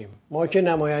نداشتیم، ما که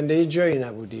نماینده جایی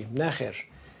نبودیم. نخیر.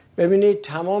 ببینید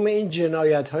تمام این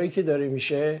جنایت هایی که داره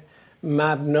میشه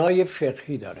مبنای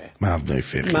فقهی داره،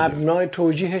 مبنای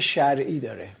توجیه شرعی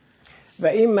داره و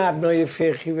این مبنای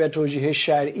فقهی و توجیه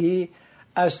شرعی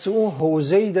از تو اون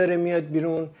حوزه‌ای داره میاد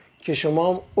بیرون که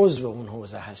شما هم عضو اون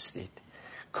حوزه هستید.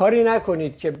 کاری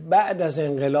نکنید که بعد از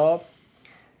انقلاب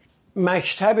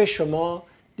مکتب شما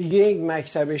دیگه یک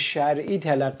مکتب شرعی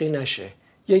تلقی نشه،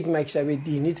 یک مکتب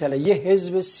دینی تلقی. یه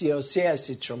حزب سیاسی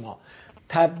هستید شما،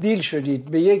 تبدیل شدید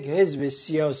به یک حزب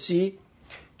سیاسی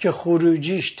که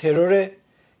خروجیش تروره،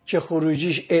 که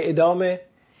خروجیش اعدامه،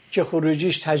 که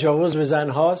خروجیش تجاوز به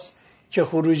زنهاست، که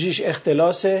خروجیش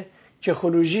اختلاسه، که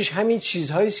خروجیش همین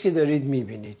چیزهاییست که دارید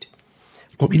میبینید.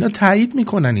 خب اینا تایید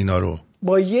میکنن اینا رو.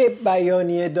 با یه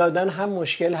بیانیه دادن هم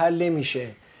مشکل حل نمیشه.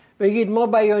 بگید ما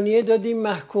بیانیه دادیم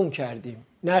محکوم کردیم.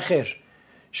 نخیر.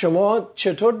 شما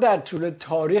چطور در طول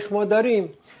تاریخ ما داریم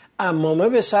عمامه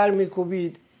به سر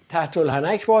میکوبید، تحت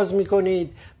الحنک باز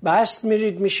میکنید، بست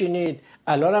میرید میشینید،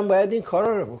 الان هم باید این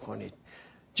کارا رو بکنید.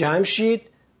 جمع شید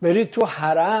برید تو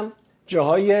حرم،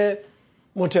 جاهای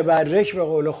متبرک به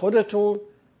قول خودتون،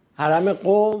 حرم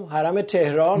قم، حرم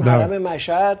تهران، حرم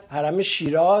مشهد، حرم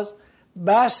شیراز،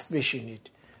 بست بشینید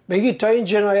بگید تا این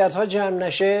جنایت ها جمع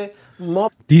نشه.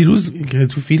 ما دیروز که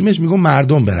تو فیلمش میگم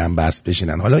مردم برن بست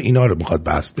بشینن، حالا اینا رو میخواد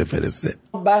بست بفرسته.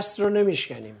 بست رو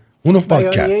نمیشکنیم، اونو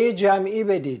پاک کرد. بیانیه جمعی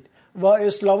بدید، وا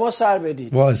اسلاما سر بدید،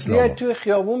 بیاید توی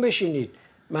خیابون بشینید.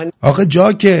 آخه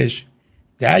جاکش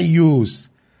دیوس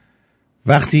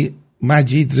وقتی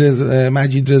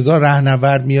مجید رضا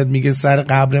رهنورد میاد میگه سر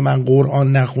قبر من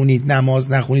قرآن نخونید،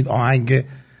 نماز نخونید، آهنگ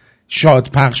شاد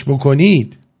پخش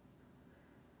بکنید،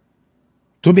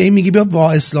 تو به این میگی بیا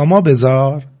وا اسلاما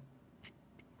بذار؟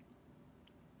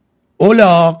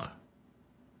 اولاق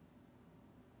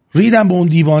ریدم به اون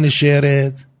دیوان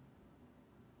شعرت.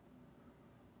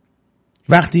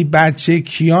 وقتی بچه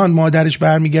کیان مادرش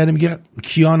برمیگرده میگه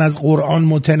کیان از قرآن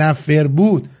متنفر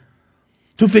بود،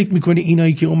 تو فکر میکنی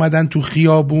اینایی که اومدن تو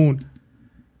خیابون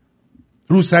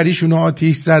رو سریشون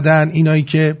آتیش زدن، اینایی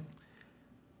که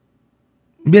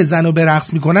بزن و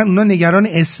برقص میکنن، اونا نگران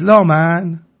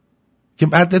اسلامن که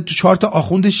بعد تو 4 تا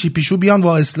آخوند شیپیشو بیان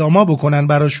وا اسلاما بکنن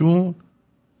براشون؟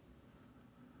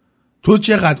 تو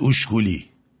چقدر اشکولی؟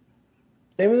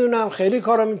 نمیدونم خیلی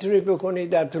کارا میتونید بکنید.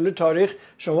 در طول تاریخ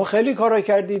شما خیلی کارا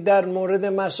کردید در مورد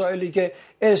مسائلی که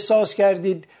احساس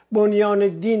کردید بنیان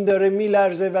دین داره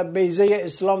میلرزه و بیضه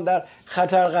اسلام در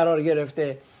خطر قرار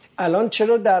گرفته. الان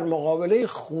چرا در مقابله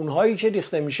خونهایی که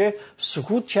ریخته میشه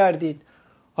سکوت کردید؟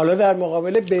 حالا در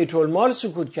مقابل بیت المال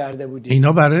سکوت کرده بودید.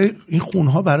 اینا برای این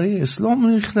خونها برای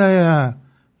اسلام ریخته،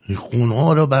 این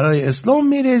خونها رو برای اسلام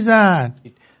میریزن.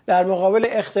 در مقابل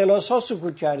اختلاس ها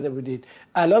سکوت کرده بودید.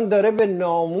 الان داره به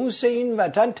ناموس این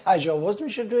وطن تجاوز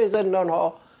میشه توی زندان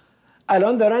ها.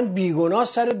 الان دارن بیگناه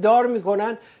سر دار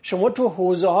میکنن. شما تو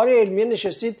حوزه های علمیه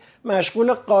نشستید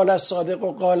مشغول قال الصادق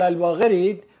و قال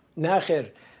الباقرید. نه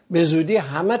خیر، به زودی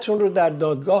همتون رو در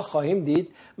دادگاه خواهیم دید،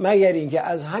 مگر اینکه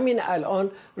از همین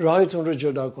الان راهتون رو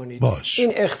جدا کنید. باش.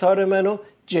 این اخطار منو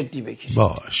جدی بگیرید.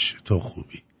 باش، تو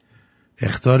خوبی.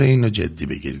 اخطار اینو جدی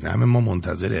بگیرید. همه ما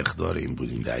منتظر اخطار این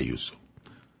بودیم دعیوسو.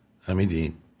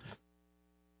 همیدین.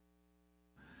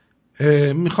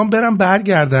 میخوام برم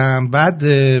برگردم. بعد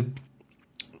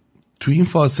تو این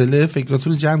فاصله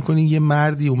فکراتون رو جمع کنین. یه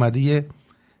مردی اومده یه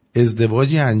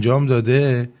ازدواجی انجام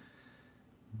داده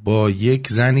با یک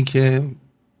زنی که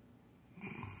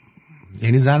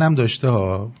یعنی زنم داشته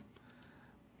ها.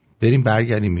 بریم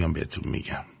برگردیم میام بهتون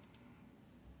میگم.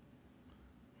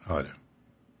 آره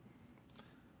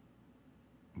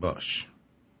باش.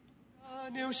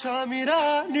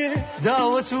 وشامیرانی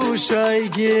دعوت و شای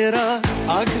گیران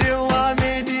اگری و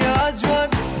عمیدی اجوان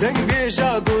دنگ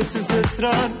بیجا گوت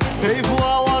ستران پی بو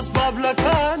آواز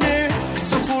بابلکانی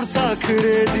کسو خورتا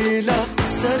کردیلا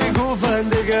سری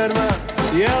گوفند گرمه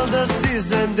یل دستی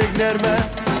زندگ نرمه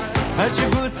هرچی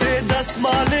گوتی دست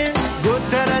مالی گوت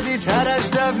تردی ترش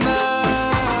دبمه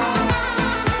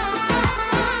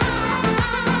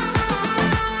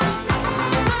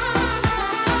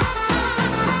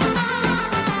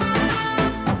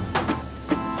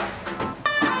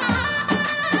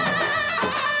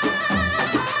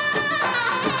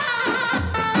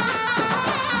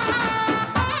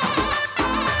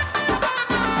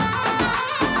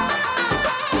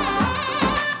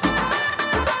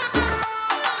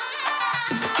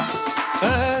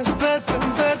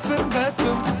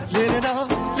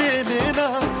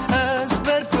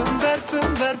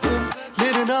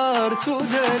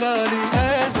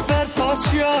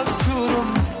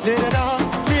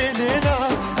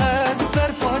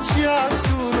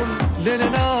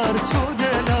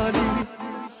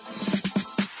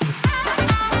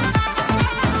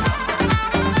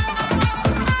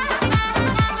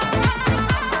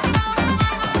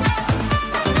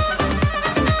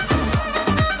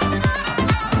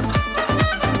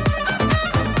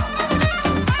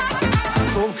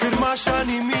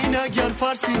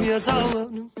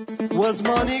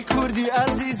وزمانی کردی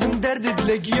عزیزم دردت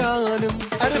لگیانم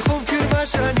اره خوب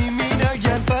کرماشانی مینا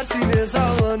گیان فارسی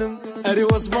نزانم اره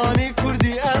وزمانی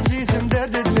کردی عزیزم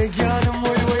دردت لگیانم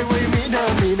وی وی وی مینا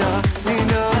مینا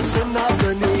مینا سنا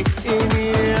سنی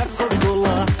اینی خود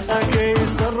گلا اکی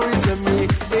سر روی زمی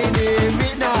اینی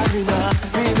مینا مینا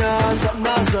مینا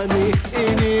سنا سنی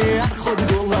اینی خود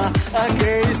گلا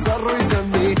اکی سر روی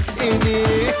زمی اینی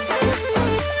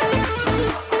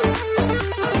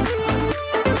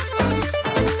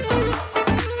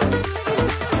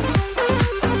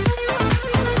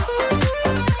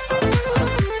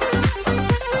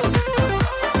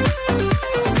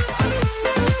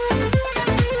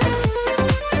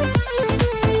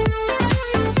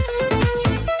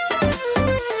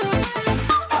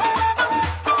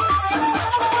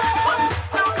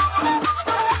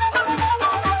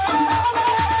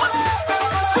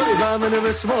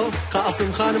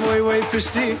قاسم خان وی وی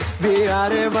پشتی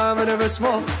بیاره با من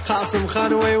بسمو قاسم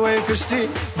خان وی وی پشتی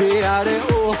بیاره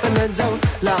اوه لنزو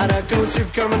لارا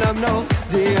کوچیب کمنم نو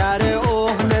دیاره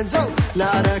اوه لنزو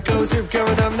لارا کوچیب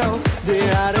کمنم نو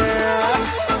دیاره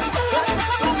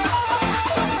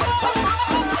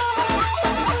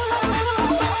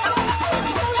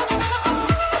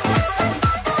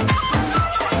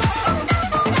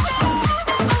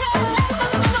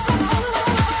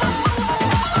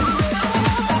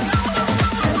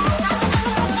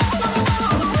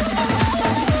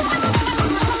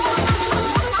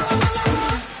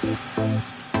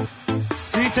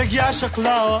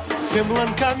شقلا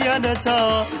كملن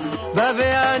كاميانتا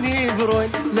بابياني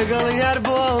بروين لقل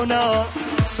يربونا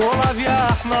صولا بيا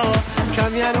احما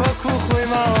كاميان وكو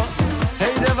خويما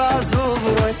هيدا بازو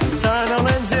بروين تانا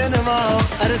لنجنما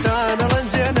ارتانا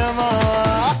لنجنما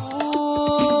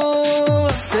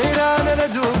سيرانا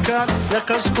ندوكان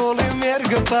لقش قولي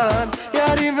ميرقبان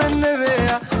ياري من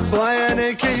نبيا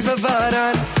خواياني كيف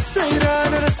باران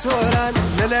سيرانا رسولان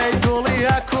للاي طولي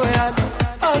اكويان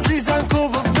عزیزم کو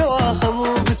ببدو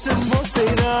همو بتم بو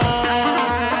سیرا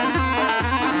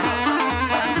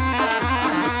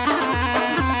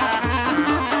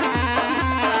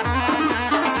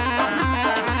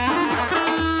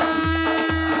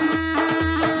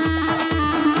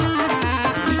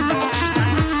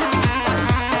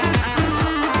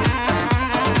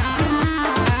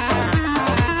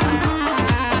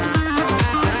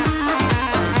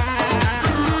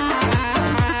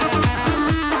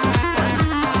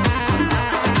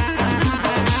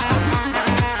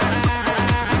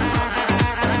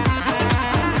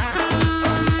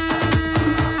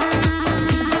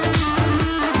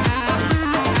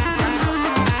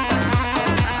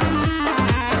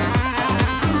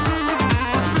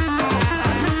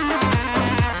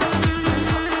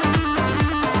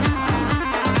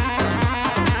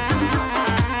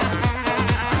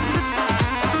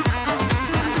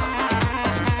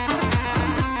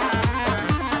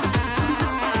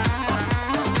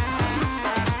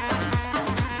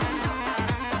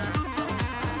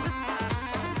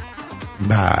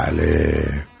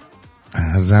بله،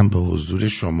 عرضم به حضور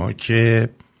شما که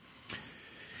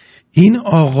این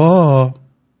آقا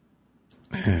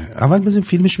اول بزنیم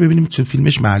فیلمش ببینیم، تو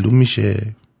فیلمش معلوم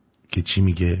میشه که چی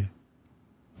میگه.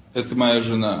 Это моя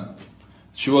жена.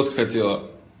 Чего ты хотела?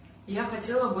 Я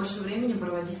хотела больше времени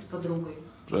проводить с подругой.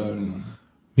 Правильно.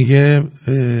 میگه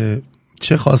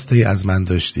چه خواسته ای از من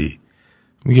داشتی؟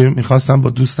 میگه میخواستم با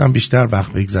دوستم بیشتر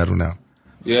وقت بگذرونم.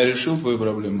 Я решил твою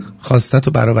проблему.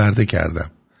 خواستتو برآورده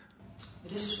کردم.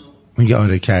 میگه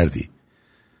آره کردی.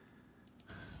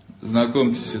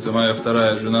 Знакомьтесь, это моя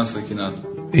вторая жена Сакинат.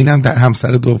 اینم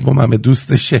همسر دومم،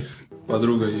 دوستشه.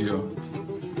 Подруга ее.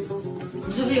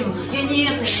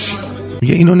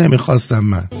 میگه اینو نمیخواستم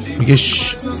من. میگه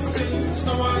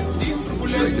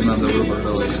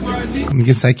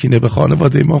میگه سکینه به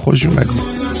خانواده ما خوش اومدی.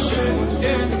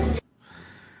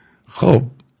 خب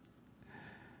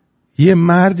یه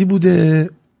مردی بوده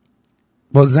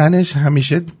با زنش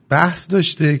همیشه بحث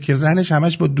داشته که زنش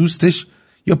همش با دوستش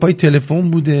یا پای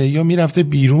تلفن بوده یا میرفته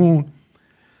بیرون.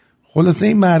 خلاصه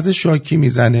این مرد شاکی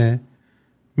میزنه،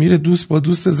 میره با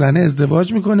دوست زنه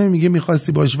ازدواج میکنه، میگه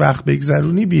میخواستی باش وقت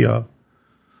بگذرونی بیا.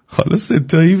 حالا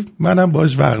ستایی منم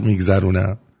باش وقت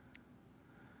میگذرونم.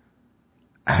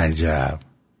 عجب.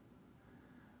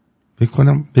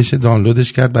 بکنم بشه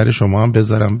دانلودش کرد برای شما هم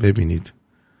بذارم ببینید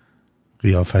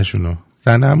قیافه‌شونو.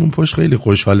 زنه همون پشت خیلی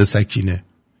خوشحال.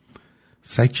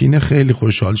 سکینه خیلی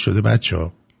خوشحال شده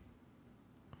بچه‌ها.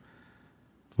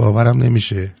 باورم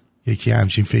نمیشه یکی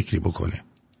همچین فکری بکنه.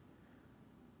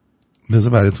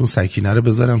 بذار براتون سکینه رو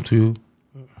بذارم تو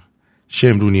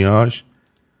شمرونیاش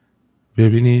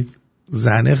ببینید.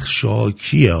 زنه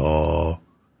شاکیه ها،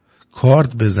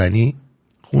 کارت بزنی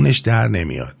خونش در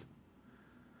نمیاد.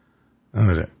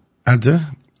 آره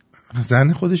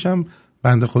زن خودش هم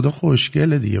بنده خدا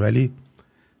خوشگله دیگه، ولی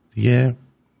دیگه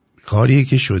کاریه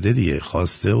که شده دیگه،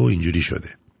 خواسته و اینجوری شده.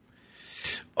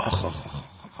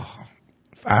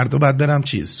 فردا باید برم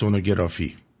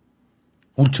سونوگرافی،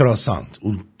 اولتراساند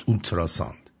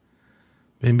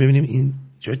ببینیم این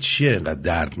جا چیه اینقدر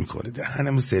درد میکنه.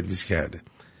 دهنمو سرویس کرده،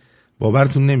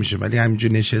 باورتون نمیشه، ولی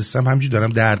همینجور نشستم همینجور دارم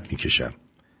درد میکشم،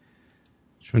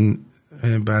 چون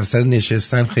بر سر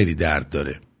نشستن خیلی درد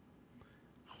داره.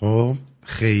 خب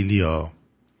خیلی ها،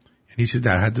 یعنی چیز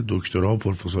در حد دکترها و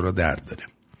پروفسورها درد داره.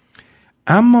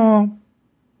 اما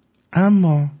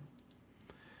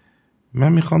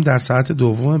من میخوام در ساعت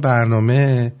دوم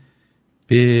برنامه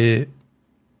به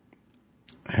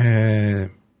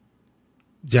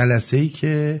جلسه‌ای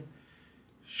که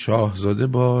شاهزاده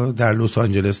در لس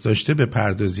آنجلس داشته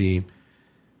بپردازیم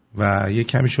و یه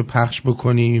کمیشو پخش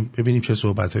بکنیم، ببینیم چه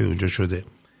صحبت‌های اونجا شده.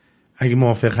 اگه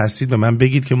موافق هستید به من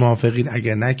بگید که موافقید،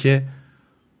 اگه نه که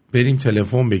بریم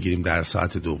تلفن بگیریم در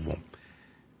ساعت دوم.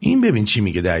 این ببین چی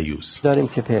میگه دریوس. داریم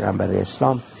که پیغمبر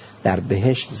اسلام در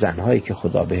بهشت زنهایی که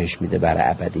خدا بهش میده برای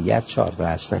ابدیت 4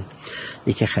 هستن.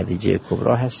 یکی خدیجه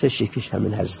کبرا هستش، یکیش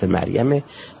همین حضرت مریمه،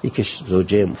 یکیش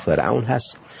زوجه فرعون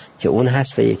هست که اون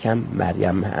هست و یکم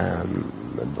مریم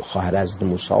خواهر از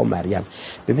موسی و مریم.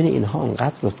 ببینید اینها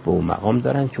انقدر رتبه و مقام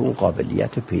دارن که اون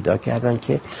قابلیت رو پیدا کردن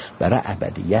که برای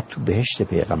ابدیت تو بهشت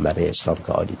پیغمبر اسلام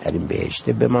که عالی ترین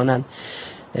بهشته بمانن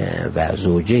و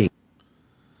زوجه.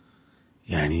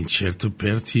 یعنی چرت و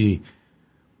پرتی،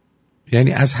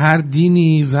 یعنی از هر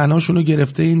دینی زناشونو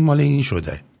گرفته این مال این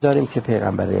شده. داریم که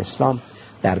پیغمبر اسلام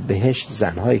در بهشت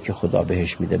زنهایی که خدا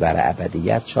بهش میده برای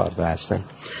ابدیت 4 هستن.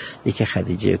 یکی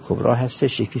خدیجه کبرا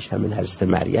هستش، یکیش همین حضرت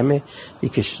مریمه،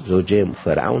 یکیش زوجه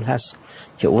فرعون هست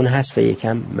که اون هست و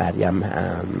یکم مریم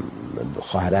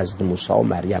خواهر حضرت موسی و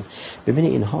مریم.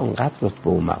 ببینید اینها اونقدر رتبه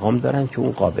و مقام دارن که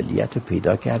اون قابلیت رو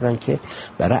پیدا کردن که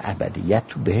برای ابدیت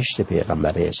تو بهشت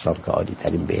پیغمبر اسلام که عالی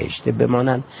ترین بهشته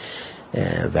بمانن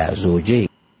و زوجه.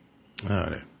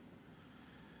 آره.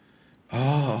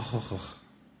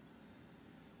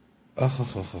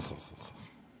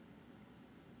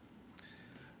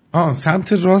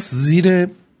 سمت راست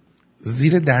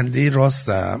زیر دنده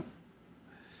راستم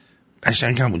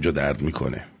قشنگ همونجا درد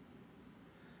میکنه.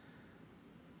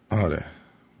 آره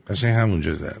قشنگ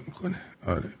همونجا درد میکنه.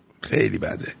 آره خیلی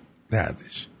بده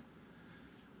دردش.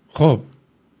 خب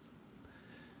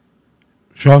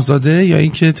شاهزاده یا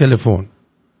این که تلفن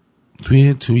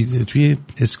توی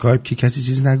اسکایپ که کسی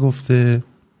چیز نگفته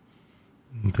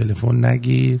تلفن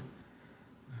نگیر.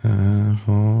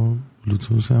 خب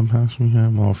بلوتوث هم پخش میکنم.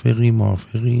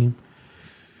 موافقیم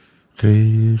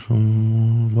خیلی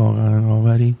واقعا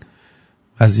آورین.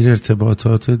 وزیر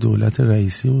ارتباطات دولت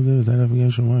رئیسی بوده به طرف میگه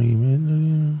شما ایمیل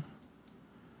دارین.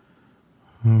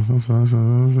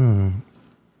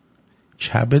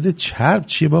 کبد چرب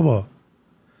چیه بابا؟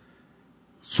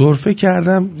 سرفه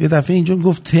کردم یه دفعه اینجا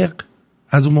گفت تق،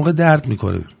 از اون موقع درد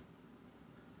میکنه.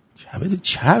 کبد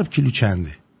چرب کیلو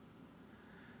چنده؟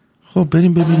 خب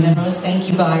بریم ببینیم.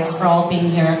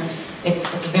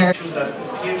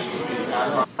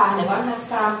 پهلوان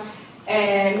هستم.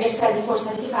 مرسی از این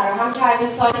فرصتی که فراهم کردین.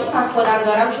 سوالی که من خودم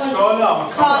دارم چون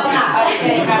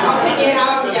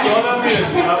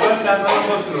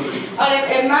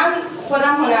آره من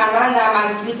خودم هنرمندم.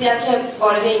 از روزی که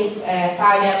وارد این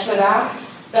فعالیت شدم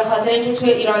به خاطر اینکه توی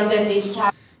ایران زندگی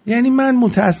کردم. یعنی من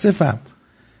متاسفم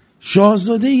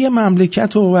شاهزاده یه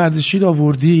مملکت رو ورزشی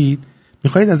آوردید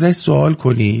میخواید ازش سوال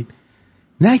کنید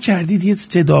نکردید یه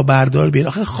صدا بردار بیارید.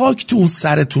 آخه خاک تو اون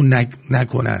سرتون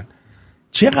نکنن.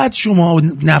 چقدر شما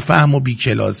نفهم و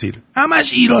بیکلاسید.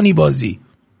 همش ایرانی بازی.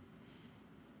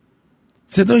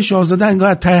 صدای شاهزاده انگار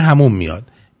از ته حموم میاد.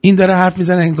 این داره حرف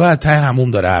میزنه انگار از ته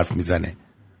حموم داره حرف میزنه.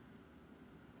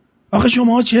 آخه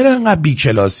شما چرا انقدر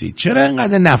بیکلاسید؟ چرا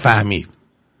انقدر نفهمید؟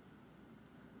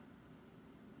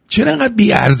 چرا انقدر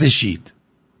بیارزشید؟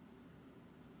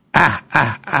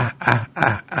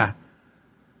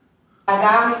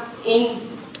 آدم این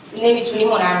نمیتونی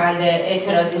هنرمند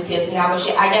اعتراضی سیاسی نباشی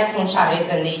اگر تو اون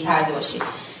شرایط زندگی کرده باشی.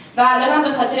 و الانم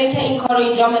به خاطر اینکه این کارو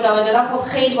اینجا ادامه دادم خب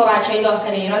خیلی با بچهای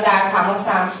داخل ایران در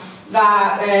تماسم و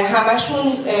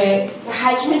همشون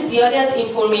حجم زیادی از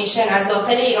اینفورمیشن از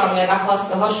داخل ایران و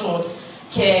خواسته هاشون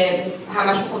که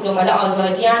همشون خب دنبال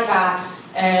آزادی هن و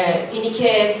اینی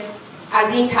که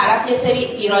از این طرف یه سری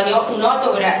ایرانی ها اونا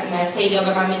دوباره خیلی ها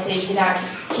به من مسیج میدن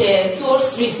که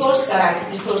ریسورس دارن،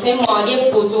 ریسورس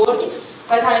مالی بزرگ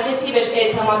و تنها کسی که بهش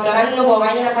اعتماد دارن اینو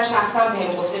واقعا یه نفر شخصا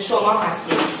بهم گفته شما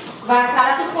هستید. و از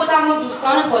طرف خودم و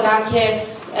دوستان خودم که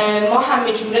ما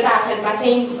همه جوره در خدمت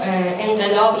این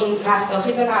انقلاب این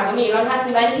رستاخیز مردم ایران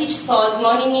هستیم ولی هیچ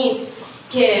سازمانی نیست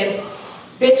که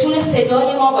بتونه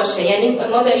صدای ما باشه. یعنی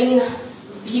ما داریم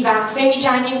بی‌وقفه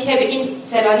می‌جنگیم که بگیم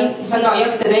فلانی مثلا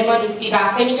نایاک صدای ما نیست،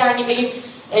 بی‌وقفه می‌جنگیم بگیم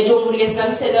جمهوری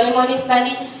اسلامی صدای ما نیست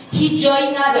ولی هیچ جایی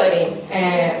نداریم.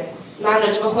 من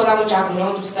راجع به خودم و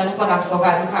جوونا و دوستان خودم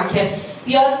صحبت می‌کنم که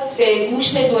بیاد به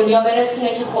گوش دنیا برسونه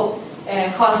که خب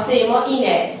خواسته ما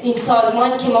اینه، این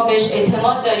سازمانی که ما بهش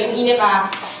اعتماد داریم اینه و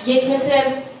یک مثل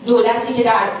دولتی که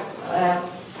در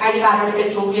اگه قراره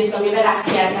به جمهوری اسلامی به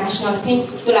رسمیت نشناسیم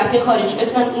دولت‌های خارجی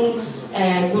بتونن اون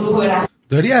گروه رو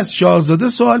داری از شاهزاده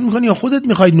سوال میکنی یا خودت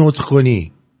میخوای نطق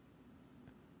کنی؟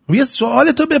 یه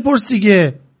سوال تو بپرس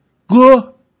دیگه. گو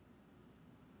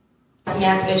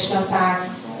رسمیت بشناسن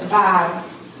و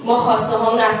ما خواسته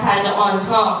همون از طریق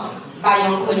آنها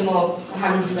بیان کنیم و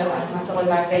همینجور ببریم منطقه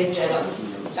برد بریم جلو.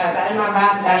 نظر من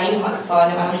بعد در این سوال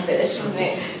من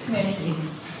دلشونه. مرسی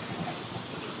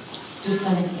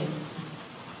دوستان دیگه.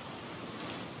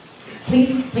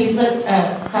 Please let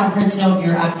conference know of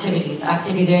your activities that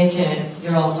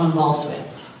you're also involved with.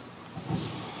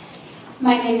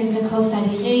 My name is Nicole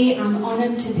Sadiqi. I'm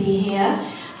honored to be here.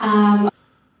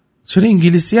 چرا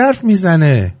انگلیسی حرف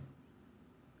میزنه؟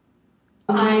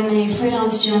 I'm a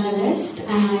freelance journalist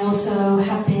and I also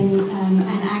have been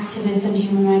an activist and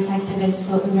human rights activist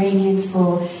for Iranians for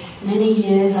many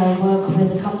years. I work with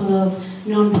a couple of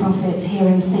non-profits here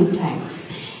in think tanks.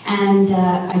 And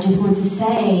I just want to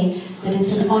say that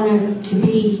it's an honor to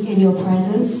be in your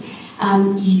presence.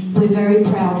 We're very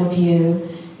proud of you.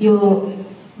 You're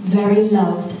very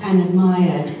loved and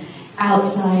admired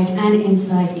outside and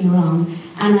inside Iran.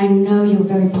 And I know you're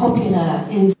very popular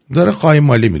in... داره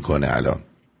خواهیمالی میکنه الان،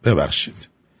 ببخشید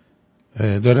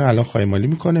داره الان خواهیمالی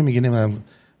میکنه، میگه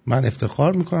من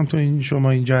افتخار میکنم تو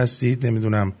شما اینجا هستید،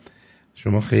 نمیدونم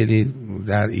شما خیلی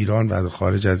در ایران و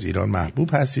خارج از ایران محبوب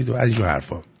هستید و از این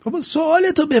حرفا. خب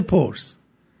سوالتو بپرس.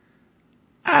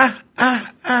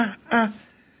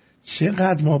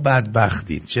 چقدر ما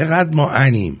بدبختیم، چقدر ما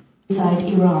انیم.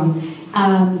 Iran.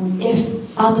 If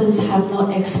others have not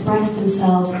expressed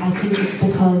themselves, I think it's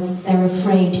because they're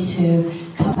afraid to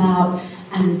come out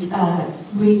and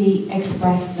really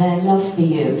express their love for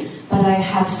you. But I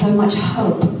have so much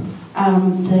hope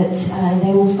that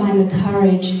they will find the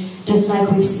courage, just like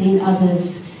we've seen others,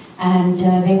 and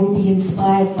they will be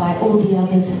inspired by all the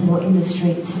others who are in the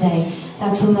streets today.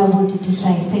 That's all I wanted to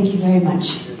say. Thank you very much.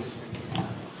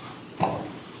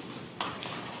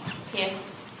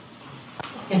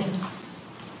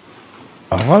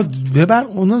 آقا ببر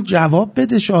اونو جواب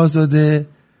بده شاهزاده.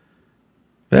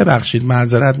 ببخشید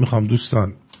معذرت میخوام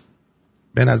دوستان،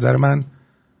 به نظر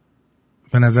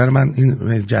من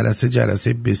این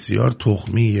جلسه بسیار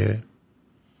تخمیه.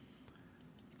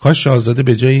 کاش شاهزاده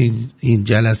به جای این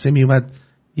جلسه میومد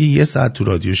یه ساعت تو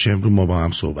رادیو شمرو ما با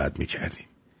هم صحبت میکردیم.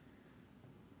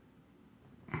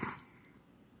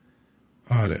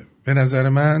 آره به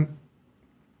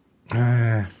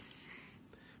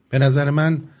نظر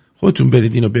من خودتون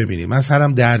برید اینو ببینید. من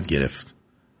سرم درد گرفت.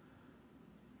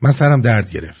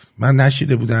 من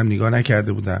نشیده بودم، نگاه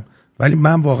نکرده بودم، ولی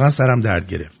من واقعا سرم درد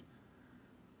گرفت.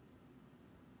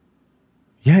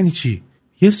 یعنی چی؟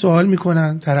 یه سوال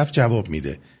میکنن طرف جواب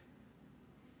میده،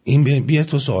 این بیا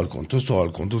تو سوال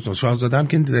کن. شاهزاده‌ام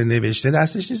که نوشته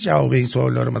دستش نیست جواب این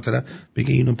سوالا رو مثلا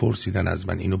بگه اینو پرسیدن از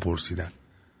من، اینو پرسیدن.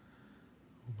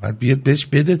 بعد بیاد بهش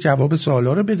بده جواب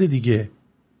سوالا رو بده دیگه.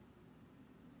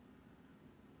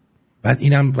 بعد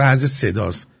اینم وضع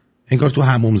صداست، انگار تو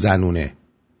حموم زنونه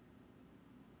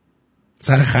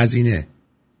سر خزینه.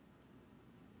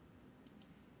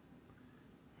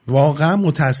 واقعا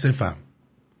متاسفم.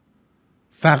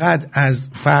 فقط از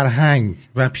فرهنگ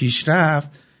و پیشرفت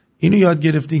اینو یاد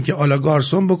گرفتین که آلا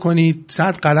گارسون بکنید،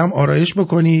 100 قلم آرایش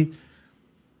بکنید،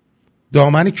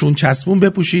 دامن کون چسبون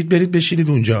بپوشید، برید بشینید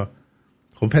اونجا.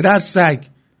 خب پدر سگ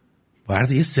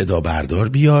باید یه صدا بردار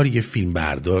بیار، یه فیلم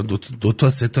بردار، دو تا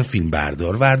سه تا فیلم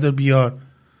بردار بیار.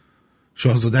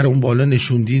 شاهزاده رو اون بالا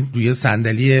نشوندی روی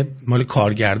صندلی مال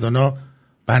کارگردانا،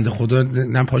 بنده خدا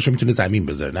نه پاشو میتونه زمین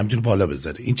بذاره نه میتونه بالا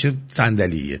بذاره، این چه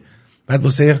صندلیه؟ بعد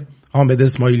واسه حامد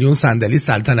اسماعیلیون صندلی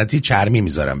سلطنتی چرمی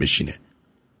میذارن بشینه.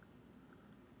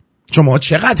 شما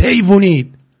چقدر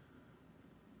حیوانید.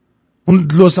 اون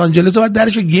لس آنجلس رو باید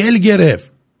درشو گل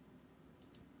گرفت.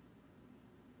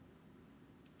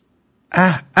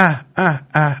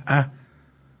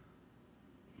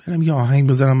 برم یه آهنگ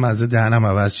بذارم مزه دهنم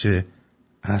عوض شه،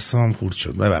 اعصابم خورد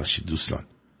شد. ببخشید دوستان،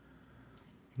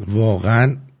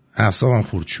 واقعا اعصابم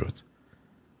خورد شد.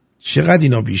 چقدر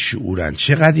اینا بیشعورن،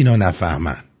 چقدر اینا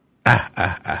نفهمن.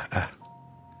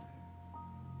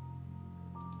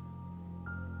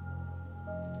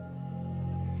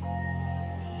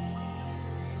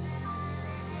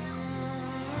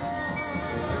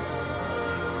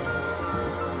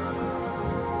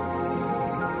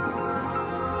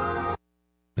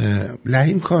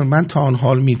 لحیم کار، من تاون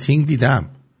هال میتینگ دیدم،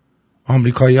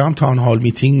 آمریکایی هم تاون هال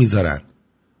میتینگ میذارن،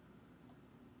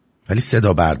 ولی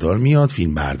صدا بردار میاد،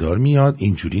 فیلم بردار میاد،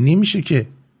 اینجوری نمیشه که.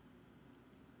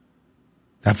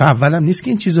 دفعه اولم نیست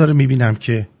که این چیزا رو میبینم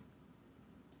که.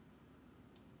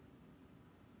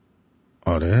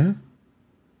 آره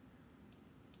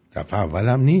دفعه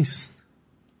اولم نیست.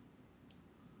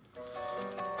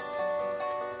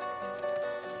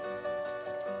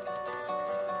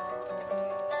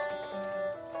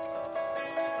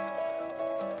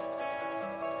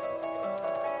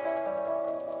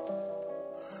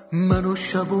 من و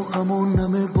شب و غم و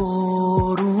نم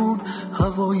بارون،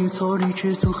 هوای تاریک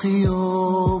تو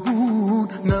خیابون،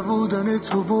 نبودن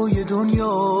تو و یه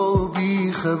دنیا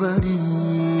بی خبری،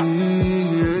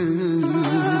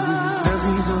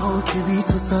 دقیقه ها که بی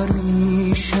تو سر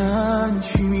میشن،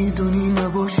 چی میدونی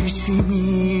نباشی چی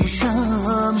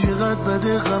میشم، چقدر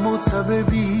بده غم و تب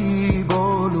بی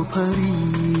بال و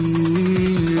پری.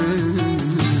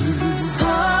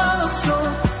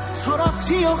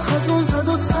 یا خزون زد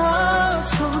و سرد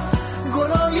شد،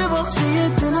 گلای باغچه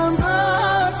دلم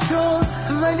زرد شد،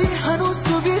 ولی هنوز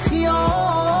تو بی خیالی.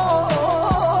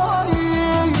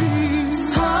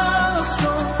 سرد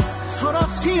شد تو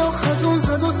رفتی یا خزون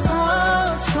زد و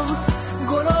سرد شد،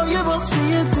 گلای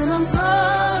باغچه دلم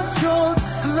زرد شد،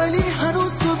 ولی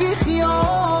هنوز تو بی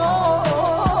خیالی.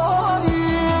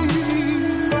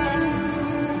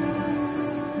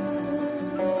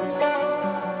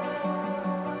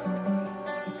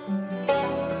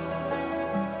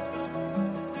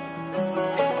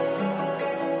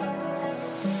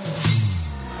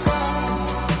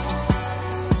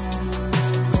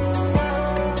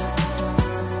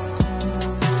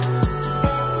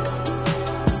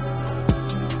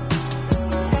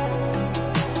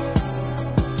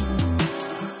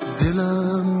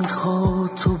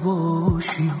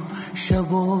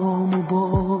 شبامو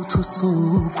با تو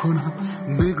صبح کنم،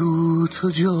 بگو تو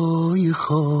جای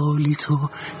خالی تو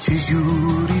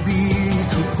چجوری بی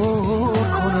تو پر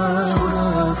کنم. تو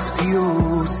رفتی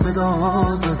و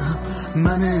صدا زدم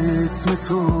من اسم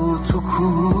تو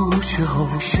کوچه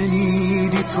ها،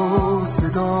 شنیدی تو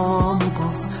صدامو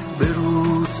باز به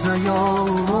روت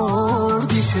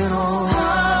نیاوردی چرا.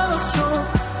 سخت شد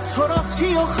تو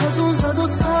رفتی و خزون زد و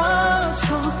سرد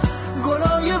شد،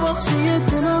 گلای باغچه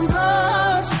دلم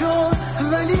زرد شد،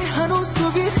 ولی هنوز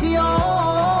تو بی خیالی.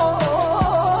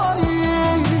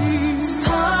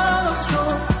 سخت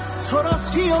شد تو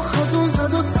رفتی و خزون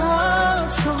زد و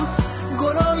سرد شد،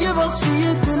 گلای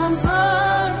باغچه دلم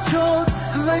زرد شد،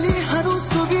 ولی هنوز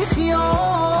تو بی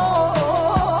خیالی.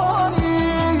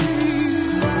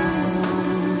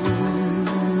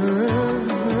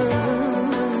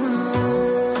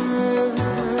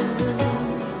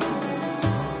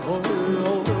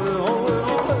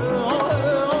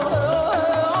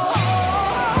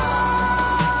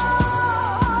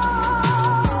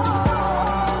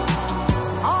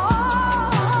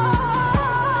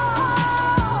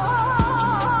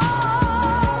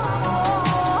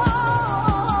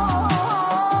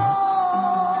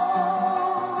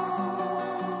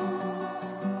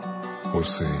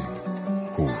 حسین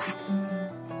هور،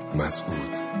 مسعود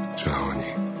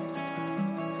جهانی.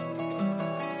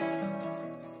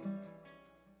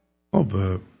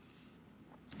 خب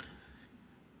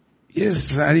یه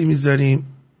سری میذاریم.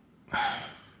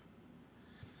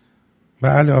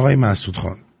 بله آقای مسعود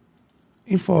خان،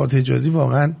 این فعاد حجازی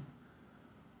واقعا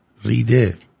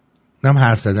ریده، نم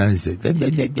حرف زدن نیست.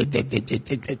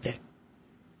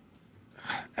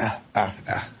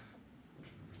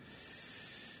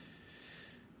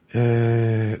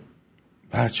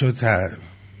 بچه ها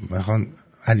میخوان،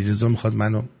 علیرضا میخواد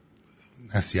منو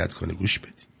نصیحت کنه، گوش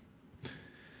بدیم.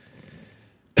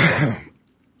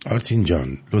 آرتین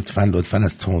جان لطفاً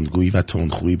از تندگویی و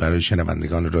تندخویی برای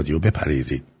شنوندگان رادیو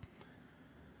بپرهیزید.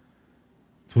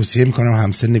 توصیه میکنم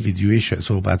همسن ویدیوی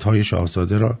صحبت‌های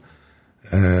شاهزاده را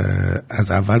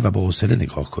از اول و با حوصله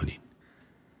نگاه کنید.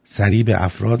 سریع به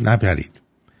افراد نبرید.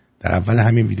 در اول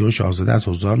همین ویدیو شاهزاده از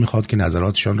حضار میخواد که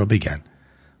نظراتشان را بگن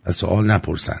و سوال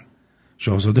نپرسن.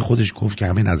 شاهزاده خودش گفت که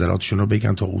همه نظراتشون رو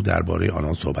بگن تا او درباره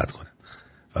آنها صحبت کنه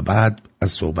و بعد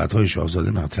از صحبت‌های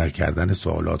شاهزاده مطرح کردن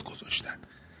سوالات گذاشتن.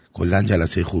 کلاً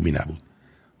جلسه خوبی نبود،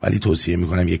 ولی توصیه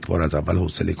میکنم یک بار از اول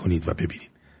حوصله کنید و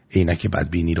ببینید. عینک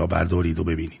بدبینی را بردارید و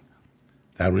ببینید.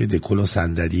 درباره دکل و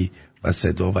صندلی و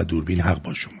صدا و دوربین حق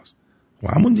با شماست. و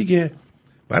همون دیگه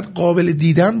باید قابل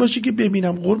دیدن باشه که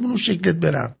ببینم، قربون اون شکلت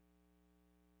برم.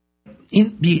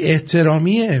 این بی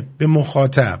احترامیه به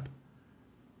مخاطب.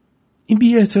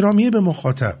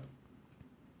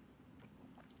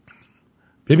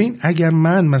 ببین اگر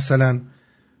من مثلا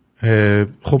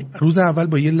خب روز اول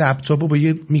با یه لپتاپ و با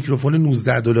یه میکروفون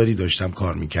 $19 داشتم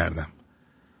کار میکردم.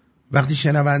 وقتی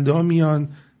شنونده ها میان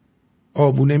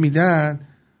آبونه میدن،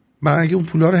 من اگه اون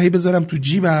پولا رو هی بذارم تو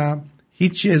جیبم،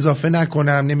 هیچی اضافه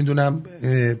نکنم، نمیدونم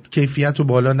کیفیت رو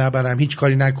بالا نبرم، هیچ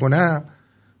کاری نکنم،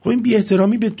 خب این بی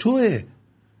احترامی به توه.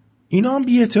 اینا هم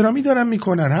بی احترامی دارن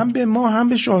میکنن، هم به ما هم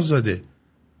به شاهزاده.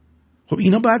 خب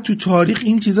اینا باید تو تاریخ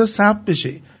این چیزا ثبت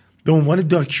بشه به عنوان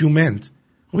داکیومنت.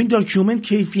 خب این داکیومنت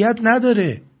کیفیت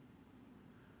نداره.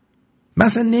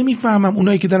 مثلا نمیفهمم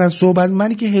اونایی که دارن صحبت،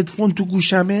 منی که هدفون تو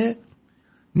گوشمه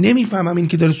نمیفهمم این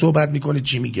که داره صحبت میکنه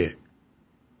چی میگه.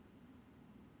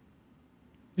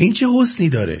 این چه حسنی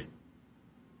داره؟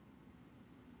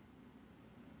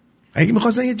 اگه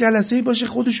میخواستن یه جلسه‌ای باشه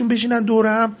خودشون بشینن دور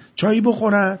هم چایی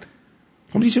بخورن،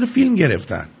 خب دیگه چرا فیلم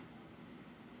گرفتن؟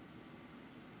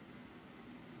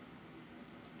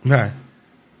 نه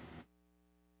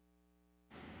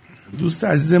دوست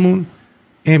عزیزمون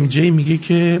ام جی میگه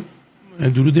که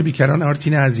درود بیکران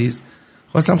آرتین عزیز،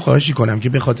 خواستم خواهشی کنم که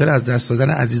به خاطر از دست دادن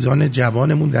عزیزان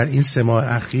جوانمون در این 3 ماه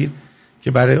اخیر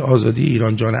که برای آزادی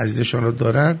ایران جان عزیزشان را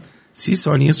دارند 30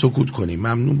 ثانیه سکوت کنیم.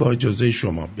 ممنون با اجازه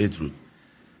شما. بدرود.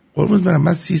 قربونت برم،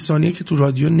 من 30 ثانیه که تو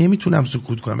رادیو نمیتونم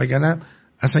سکوت کنم، وگرنه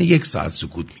اصلا 1 ساعت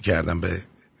سکوت میکردم، به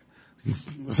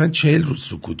مثلا 40 روز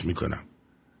سکوت میکنم.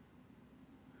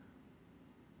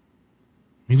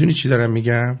 میدونی چی دارم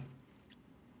میگم؟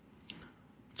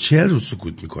 40 روز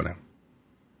سکوت میکنم.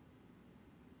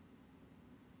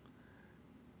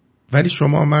 ولی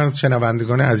شما، من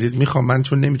شنوندگان عزیز میخوام، من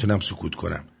چون نمیتونم سکوت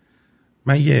کنم،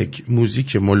 من یک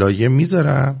موزیک ملایم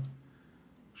میذارم،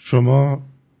 شما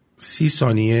 30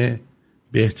 ثانیه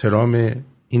به احترام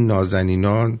این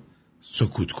نازنینان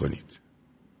سکوت کنید.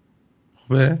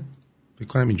 خوبه؟ فکر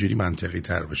کنم اینجوری منطقی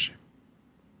تر باشه.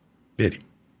 بریم.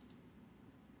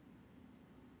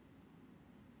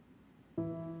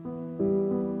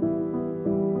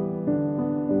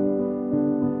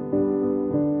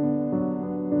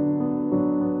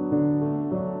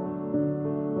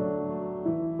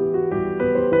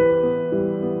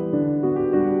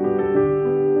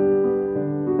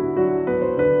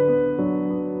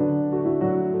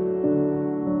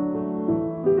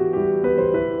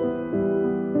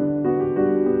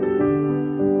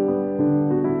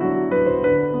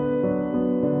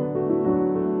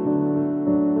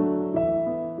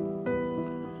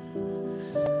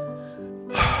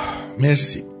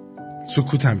 مرسی.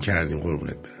 سکوتم کردیم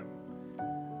قربونت برم.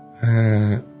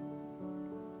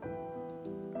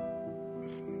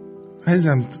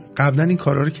 عزیزم قبلا این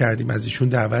کارا رو کردیم، از ایشون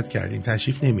دعوت کردیم،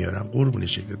 تشریف نمیارم، قربون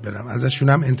شکلت برم، ازشون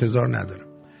هم انتظار ندارم.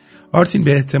 آرتین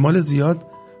به احتمال زیاد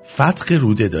فتق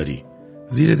روده داری،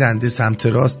 زیر دنده سمت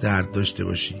راست درد داشته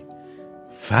باشی.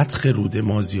 فتق روده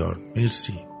مازیار،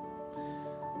 مرسی.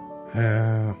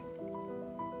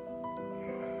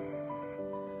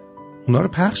 اونا رو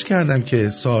پخش کردم که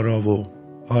سارا و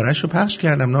آرش رو پخش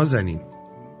کردم نازنین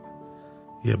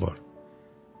یه بار.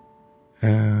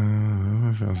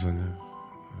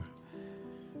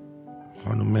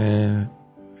 خانوم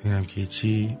اینم که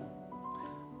چی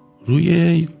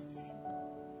روی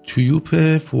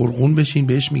تویوب فرغون بشین،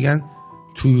 بهش میگن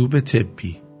تویوب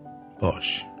طبی.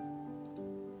 باش،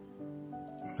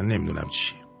 من نمیدونم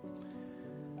چیه.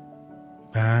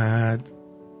 بعد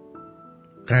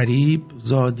غریب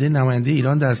زاده نماینده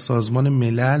ایران در سازمان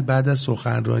ملل بعد از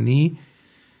سخنرانی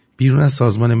بیرون از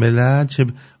سازمان ملل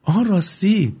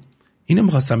راستی اینو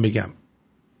میخواستم بگم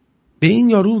به این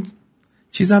یارو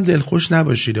چیزم دلخوش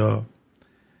نباشید.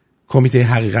 کمیته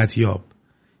حقیقت یاب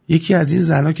یکی از این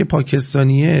زنا که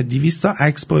پاکستانیه 200 تا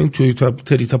عکس با این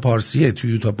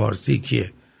تویوتا پارسی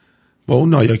کیه با اون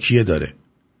نایاکیه داره.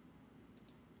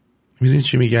 میدونی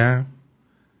چی میگم؟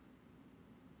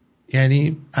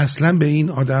 یعنی اصلا به این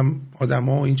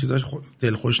آدما و این چیزا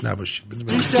دلخوش نباشید.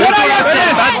 چرا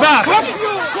بدبخت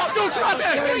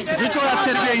یه جور از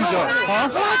تربیه اینجا ها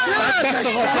بدبخت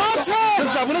ها چه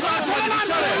زبونت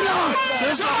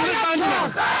چه زبونت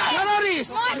بندیم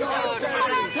تروریست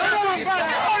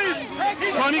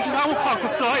کانی که همون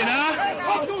خاکسته های نه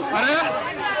آره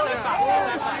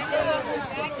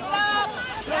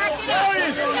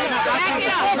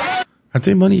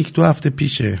حتی این 1-2 هفته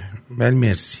پیشه. ولی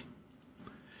مرسی.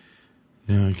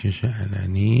 کش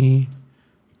علنی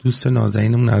دوست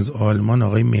نازنینمون از آلمان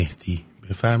آقای مهدی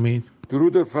بفرمایید.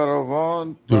 درود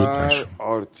فراوان بر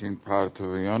آرتین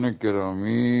پرتویان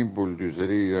گرامی بولدوزر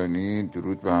ایرانی.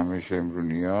 درود به همه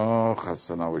شمرونیا.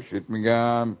 خسته نباشید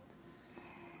میگم.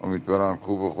 امیدوارم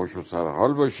خوب و خوش و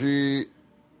سرحال باشی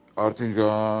آرتین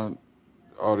جان.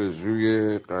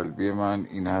 آرزوی قلبی من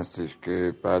این هستش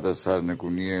که بعد از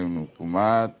سرنگونی اون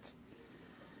حکومت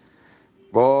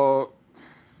با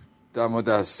دم و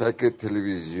دستک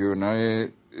تلویزیونای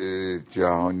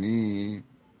جهانی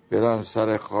برم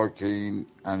سر خاک این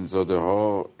انزاده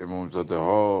ها امامزاده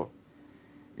ها،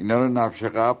 اینا رو نبش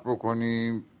قبر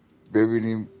بکنیم،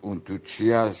 ببینیم اون تو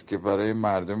چی هست که برای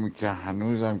مردمی که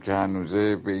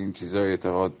هنوزه به این چیزا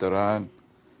اعتقاد دارن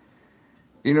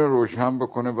اینو روشن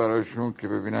بکنه براشون که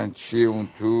ببینن چیه اون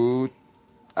تو.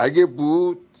 اگه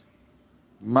بود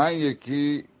من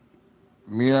یکی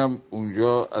میرم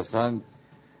اونجا اصلا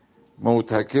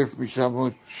معتکف میشم و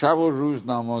شب و روز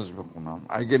نماز بخونم.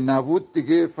 اگه نبود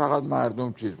دیگه فقط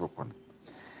مردم چیز بکنه.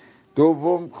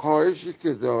 دوم خواهشی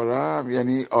که دارم،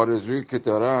 یعنی آرزویی که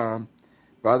دارم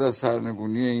بعد از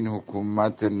سرنگونی این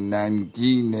حکومت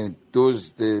ننگین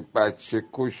دزد بچه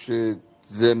کش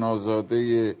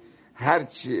زنازاده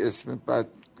هرچی اسم بد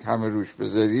همه روش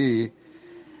بذاری،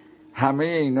 همه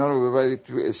اینا رو ببرید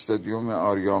تو استادیوم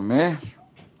آریامهر،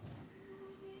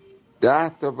 10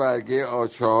 تا برگه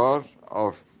آچار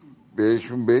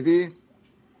بهشون بدی،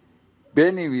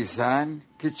 بنویسن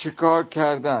که چه کار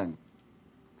کردن.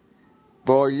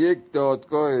 با یک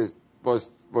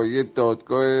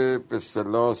دادگاه به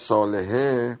اصطلاح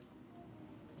صالحه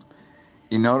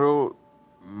اینا رو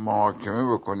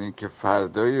محاکمه بکنین که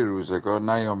فردای روزگار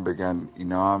نیان بگن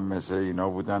اینا هم مثل اینا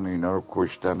بودن و اینا رو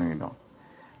کشتن و اینا.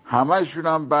 همشون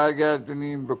هم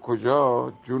برگردونیم به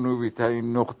کجا؟ جنوبی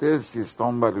ترین نقطه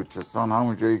سیستان بلوچستان،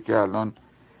 همون جایی که الان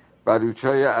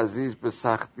بلوچای عزیز به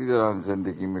سختی دارن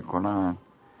زندگی میکنن،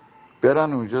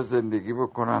 برن اونجا زندگی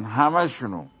بکنن.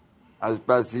 همشونو از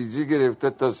بسیجی گرفته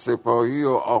تا سپاهی و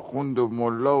آخوند و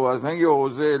ملا و اصلا یه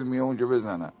حوزه علمیه اونجا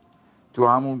بزنن تو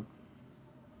همون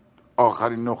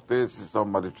آخرین نقطه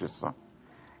سیستان بلوچستان.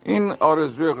 این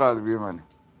آرزوی قلبی منه.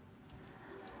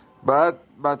 بعد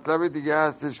مطلب دیگه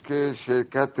هستش که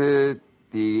شرکت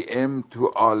دی ام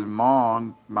تو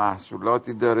آلمان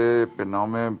محصولاتی داره به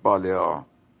نام بالیا.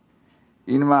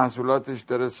 این محصولاتش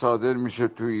داره صادر میشه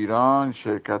تو ایران.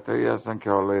 شرکت هایی هستن که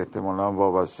حالا احتمالا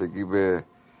وابستگی به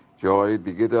جاهای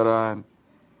دیگه دارن.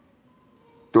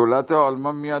 دولت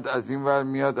آلمان میاد از این ور،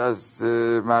 میاد از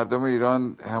مردم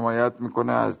ایران حمایت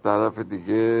میکنه، از طرف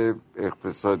دیگه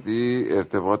اقتصادی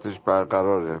ارتباطش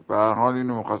برقراره. به هر حال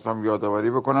اینو میخواستم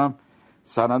یادآوری بکنم،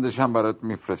 سندش هم برات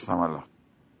میفرستم الان.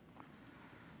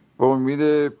 با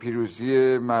امید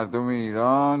پیروزی مردم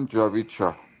ایران. جاوید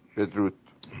شاه. بدرود.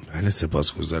 بله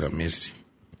سپاسگزارم، مرسی.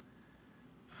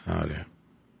 آره.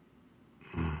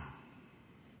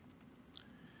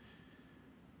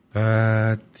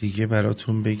 بعد دیگه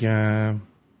براتون بگم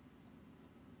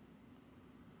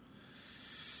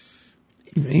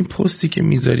این پستی که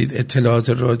میذارید اطلاعات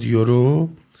رادیو رو،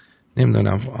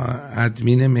 نمیدونم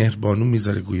ادمین مهربانو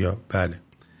میذاره گویا، بله،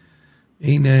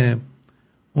 این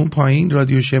اون پایین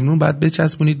رادیو شمرون باید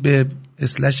بچسبونید به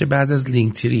اسلش بعد از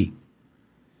لینک تری.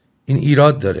 این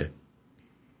ایراد داره،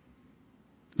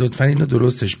 لطفا اینو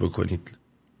درستش بکنید،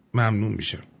 ممنون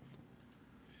میشم.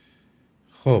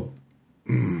 خب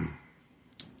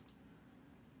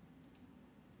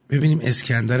ببینیم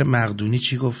اسکندر مقدونی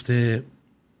چی گفته.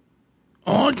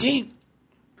 آرتین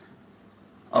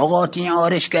آقا آرتین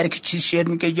آرشگر که چیز شعر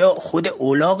میگه یا خود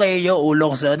اولاغه یا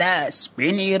اولاغ زاده است.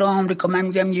 بین ایران و آمریکا من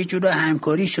میگم یه جور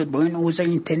همکاری شد با این اوضاع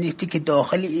اینترنتی که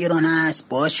داخل ایران هست،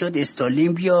 باعث شد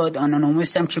استالین بیاد.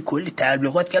 آنانومس هم که کلی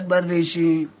تبلیغات کرد بر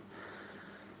رژیم،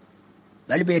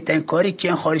 ولی بهترین کاری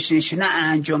که خارج نشینه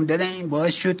انجام دادن این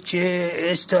باعث شد که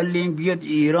استالین بیاد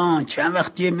ایران. چند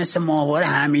وقتی مثل ماهواره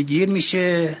همه‌گیر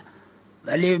میشه،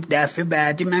 ولی دفعه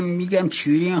بعدی من میگم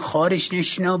چوری این خارج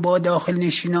نشینا با داخل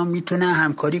نشینا میتونن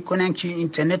همکاری کنن که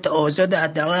اینترنت آزاد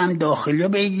حداقل هم داخلی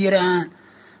بگیرن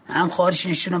هم خارج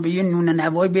نشینا به یه نون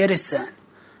نوای برسن.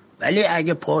 ولی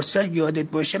اگه پارسال یادت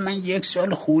باشه من 1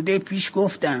 سال خوده پیش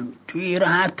گفتم تو ایران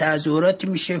هر تظاهراتی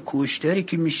میشه، کشتاری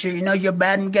که میشه، اینا یا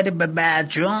برمیگرده به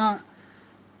برجام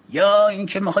یا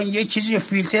اینکه میخوان یه چیزی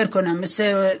فیلتر کنن،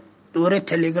 مثل دوره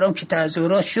تلگرام که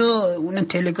تظاهرات شد اونم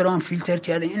تلگرام فیلتر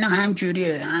کرده. اینم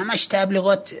همجوریه، همش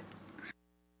تبلیغاته.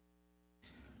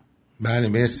 بله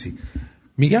مرسی.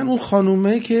 میگن اون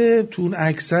خانومه که تو اون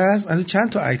عکس هست، از چند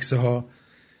تا عکس ها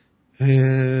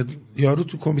یارو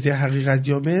تو کمیته حقیقت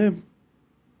یابه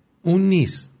اون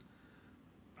نیست،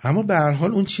 اما به هر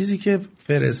حال اون چیزی که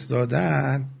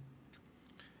فرستادن،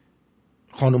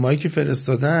 خانومایی که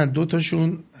فرستادن 2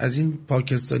 تاشون از این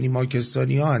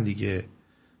پاکستانی ها هن دیگه،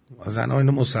 زنان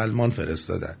مسلمان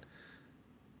فرستادن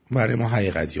برای ما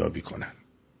حقیقت یابی کنن.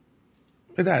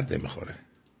 به درد نمیخوره.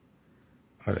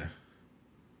 آره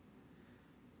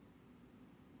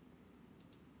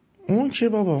اون که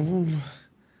بابا اون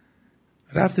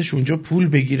رفتش اونجا پول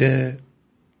بگیره.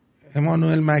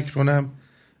 امانوئل مکرونم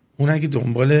اون اگه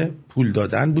دنبال پول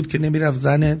دادن بود که نمیرفت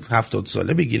زن 70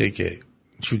 ساله بگیره که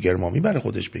شوگرمامی برای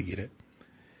خودش بگیره.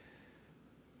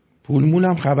 پول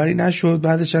مولم خبری نشد.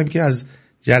 بعدش هم که از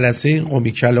جلسه این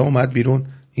قومی کلا اومد بیرون،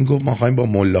 این گفت ما خواهیم با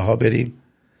ملاها بریم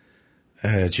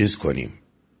چیز کنیم،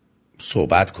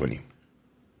 صحبت کنیم.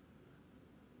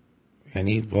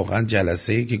 یعنی واقعا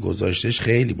جلسه‌ای که گذاشتش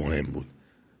خیلی مهم بود.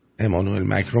 امانوئل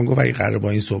مکرون گفت اگه قرار با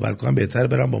این صحبت کنم بهتر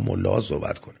برم با ملاها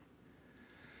صحبت کنم.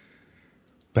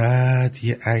 بعد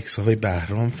یه عکس آقای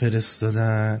بهرام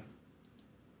فرستادن.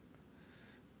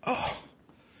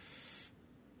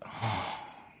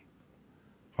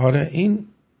 آره این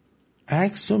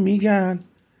عکس رو میگن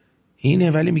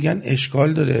اینه، ولی میگن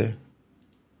اشکال داره.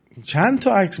 چند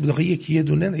تا عکس بود آخه، یکی یه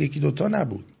دونه، یکی دوتا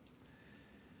نبود.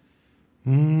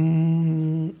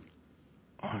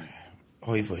 آره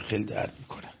آی وای خیلی درد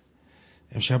میکنه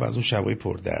امشب، از اون شبای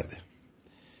پر درده.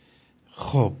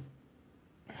 خب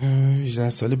 18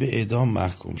 ساله به اعدام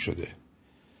محکوم شده.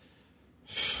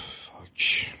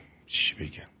 چی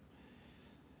بگم؟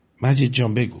 مجید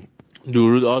جان بگو.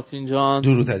 درود آرتین جان.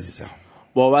 درود عزیزم.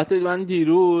 بابت من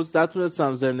دیروز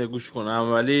نتونستم زنده گوش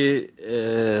کنم، ولی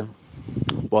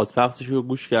بازپخشش رو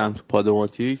گوش کردم تو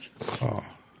پادوماتیک.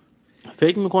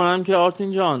 فکر میکنم که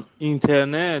آرتین جان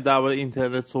اینترنت، درباره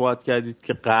اینترنت صحبت کردید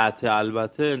که قطعه،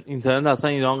 البته اینترنت اصلا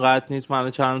ایران قطع نیست.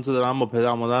 من چند روز دارم با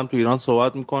پدر مادرم تو ایران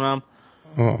صحبت میکنم.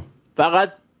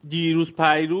 فقط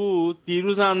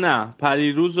دیروز هم نه،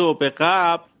 پریروز و به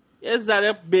قبل یه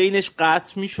ذره بینش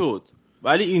قطع میشد،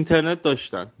 ولی اینترنت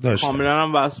داشتن. کاملا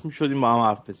هم وصل میشدیم با هم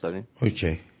حرف بزنیم.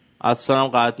 اوکی. اصلا هم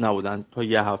قطع نبودن تا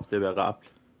یه هفته به قبل.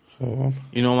 خب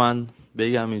اینو من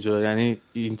بگم اینجا، یعنی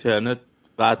اینترنت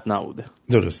قطع نبوده.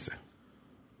 درسته.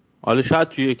 حالا شاید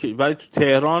ولی تو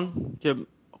تهران که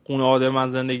خانواده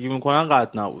من زندگی میکنن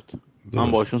قطع نبود. درست.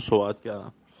 من باشون صحبت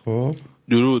کردم. خب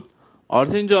درود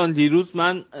آرتین جان. دیروز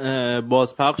من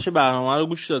بازپخش برنامه رو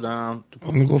گوش دادم.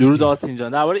 درود آرتین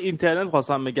جان. درباره اینترنت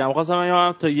خواستم بگم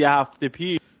تا یه هفته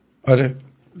پیش. آره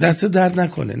دست درد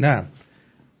نکنه. نه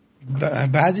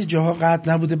بعضی جاها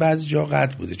قطع نبوده، بعضی جاها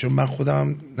قطع بوده، چون من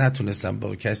خودم نتونستم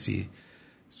با کسی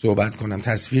صحبت کنم.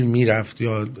 تصویر میرفت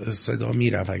یا صدا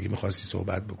میرفت اگه میخواستی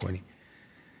صحبت بکنی.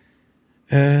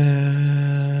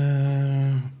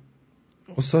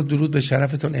 استاد درود به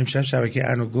شرفتون. امشب شبکه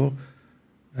انوگو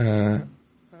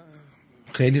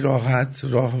خیلی راحت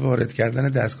راه وارد کردن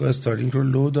دستگاه استارلینک رو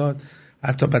لو داد،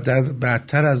 حتی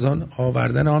بدتر از آن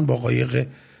آوردن آن با قایق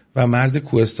و مرز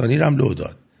کوهستانی رو هم لو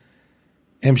داد.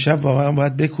 امشب واقعا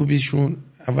باید بکوبیشون.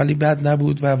 اولی بد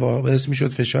نبود و واقعا باعث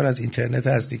میشد فشار از اینترنت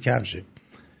هستی کم شه،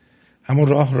 اما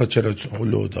راه را چرا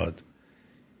لو داد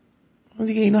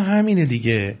دیگه؟ اینا همینه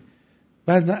دیگه.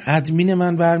 بعد ادمین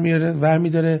من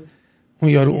برمیداره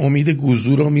اون یارو امید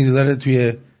گوزو رو میذاره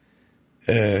توی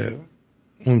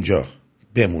اونجا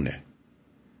بمونه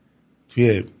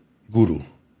توی گروه.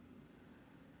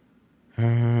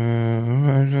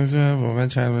 واقعا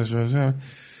چند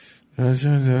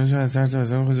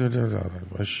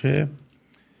باشه.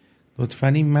 لطفاً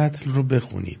این متن رو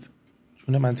بخونید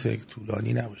چون من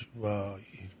طولانی نباشه. وای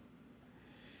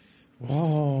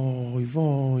وای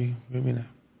وای ببینم.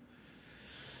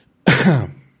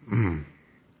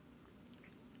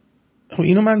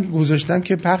 اینو من گذاشتم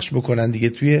که پخش بکنن دیگه،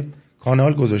 توی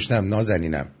کانال گذاشتم.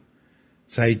 نازنینم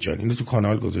سعید جان اینو تو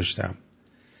کانال گذاشتم.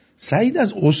 سعید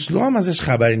از اسلو هم ازش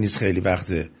خبری نیست، خیلی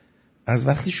وقته، از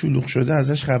وقتی شلوغ شده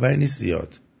ازش خبری نیست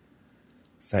زیاد.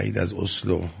 سعید از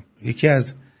اسلو. یکی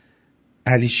از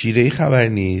علی شیره‌ای خبر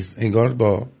نیست، انگار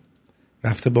با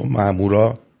رفته با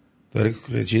مامورا داره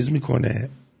چیز میکنه،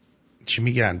 چی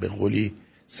میگن به قولی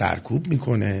سرکوب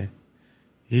میکنه.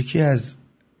 یکی از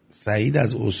سعید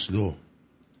از اسلو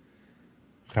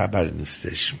خبر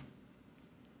نیستش.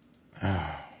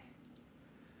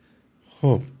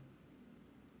 خب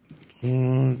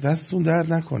دستون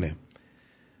درد نکنه.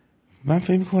 من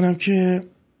فکر میکنم که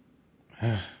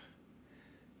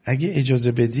اگه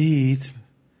اجازه بدید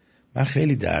من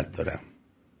خیلی درد دارم.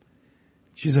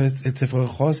 چیز اتفاق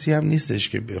خاصی هم نیستش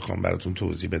که بخوام براتون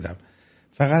توضیح بدم.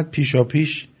 فقط پیشا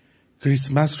پیش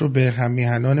کریسمس رو به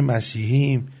هممیهنان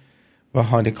مسیحیم و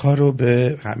هانکا رو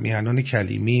به هممیهنان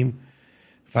کلیمیم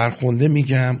فرخنده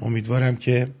میگم. امیدوارم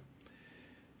که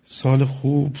سال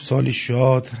خوب، سال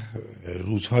شاد،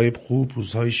 روزهای خوب،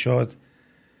 روزهای شاد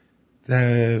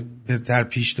در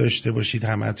پیش داشته باشید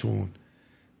همتون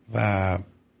و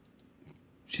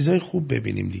چیزای خوب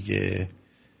ببینیم دیگه.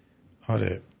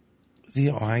 آره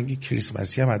یه آهنگ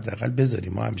کریسمسی هم حداقل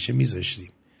بذاریم. ما همیشه میذاشتیم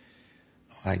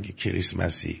آهنگ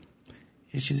کریسمسی.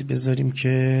 یه چیزی بذاریم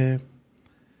که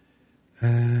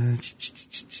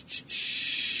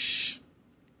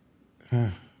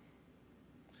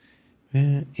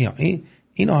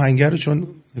این آهنگ رو چون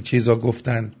چیزا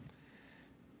گفتن،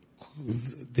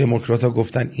 دموکرات ها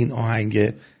گفتن این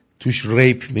آهنگ توش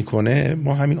ریپ میکنه،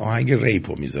 ما همین آهنگ ریپ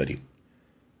رو میذاریم.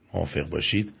 موافق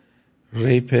باشید؟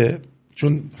 ریپ،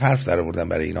 چون حرف در آوردن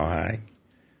برای این آهنگ.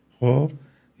 خب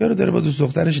یارو داره با دوست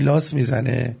دخترش لاس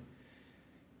میزنه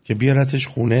که بیارتش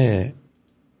خونه.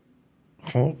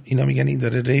 خب اینا میگن این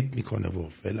داره ریپ میکنه و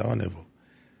فلانه و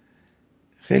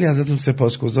خیلی ازتون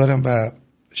سپاسگزارم و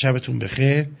شبتون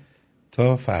بخیر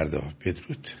تا فردا.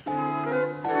 بدرود.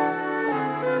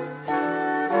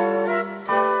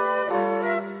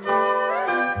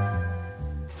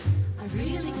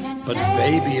 But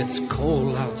baby, it's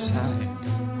cold outside.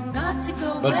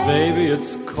 But baby,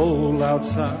 it's cold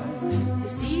outside.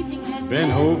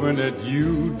 Been hoping that you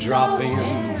drop in.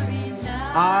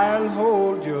 I'll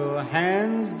hold your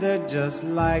hands, they're just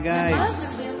like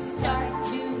ice.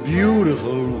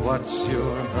 Beautiful, what's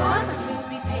your hurry?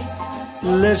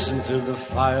 Listen to the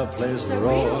fireplace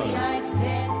roar.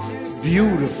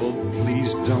 Beautiful,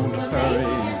 please don't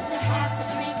hurry.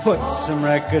 Put some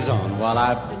records on while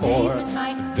I pour.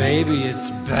 Baby, it's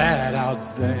bad out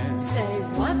there.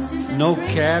 No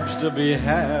cabs to be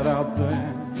had out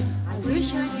there.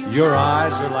 Your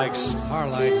eyes are like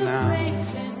starlight now.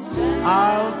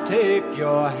 I'll take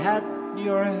your hat,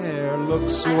 your hair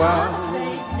looks swell.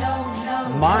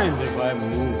 Mind if I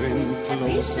move in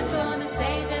closer?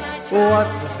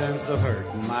 What's the sense of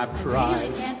hurting my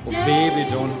pride? Oh, baby,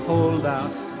 don't hold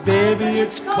out. Baby,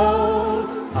 it's cold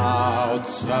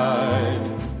outside.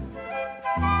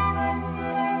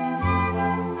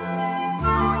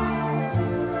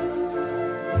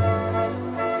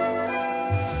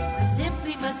 I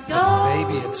simply must go. But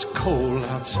baby, it's cold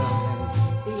outside.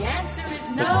 The answer is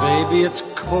no. But baby, it's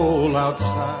cold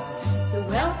outside. The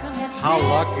welcome has How been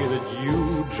lucky that you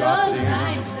so dropped in.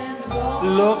 nice and warm.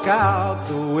 Look out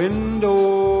the window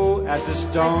at the My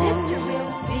storm. sister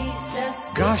will be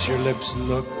suspicious. Gosh, your lips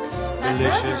look My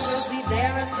delicious. brother will be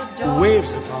there at the door.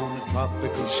 Waves upon the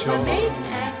tropical My shore. maiden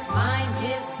aunt's mind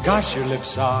is Gosh, your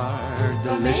lips are Or maybe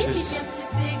delicious. just a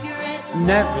cigarette.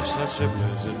 Never such a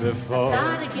blizzard before.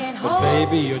 Gotta get But home.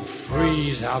 baby, you'd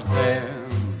freeze out there.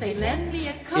 Say, lend me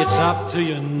a coat. It's up to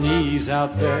your knees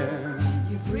out there.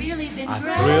 You've really been I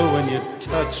great. thrill when you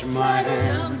touch my But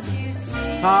hand. don't you see?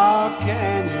 How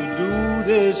can you do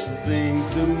this thing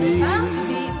to me? There's bound to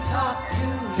be talk to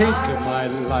Think tomorrow. of my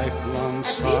lifelong At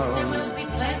least sorrow. there will be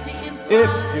plenty in If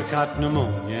you got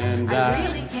pneumonia and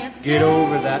die, get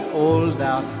over that old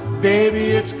doubt.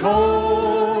 Baby, it's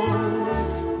cold.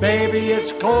 Baby,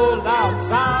 it's cold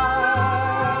outside.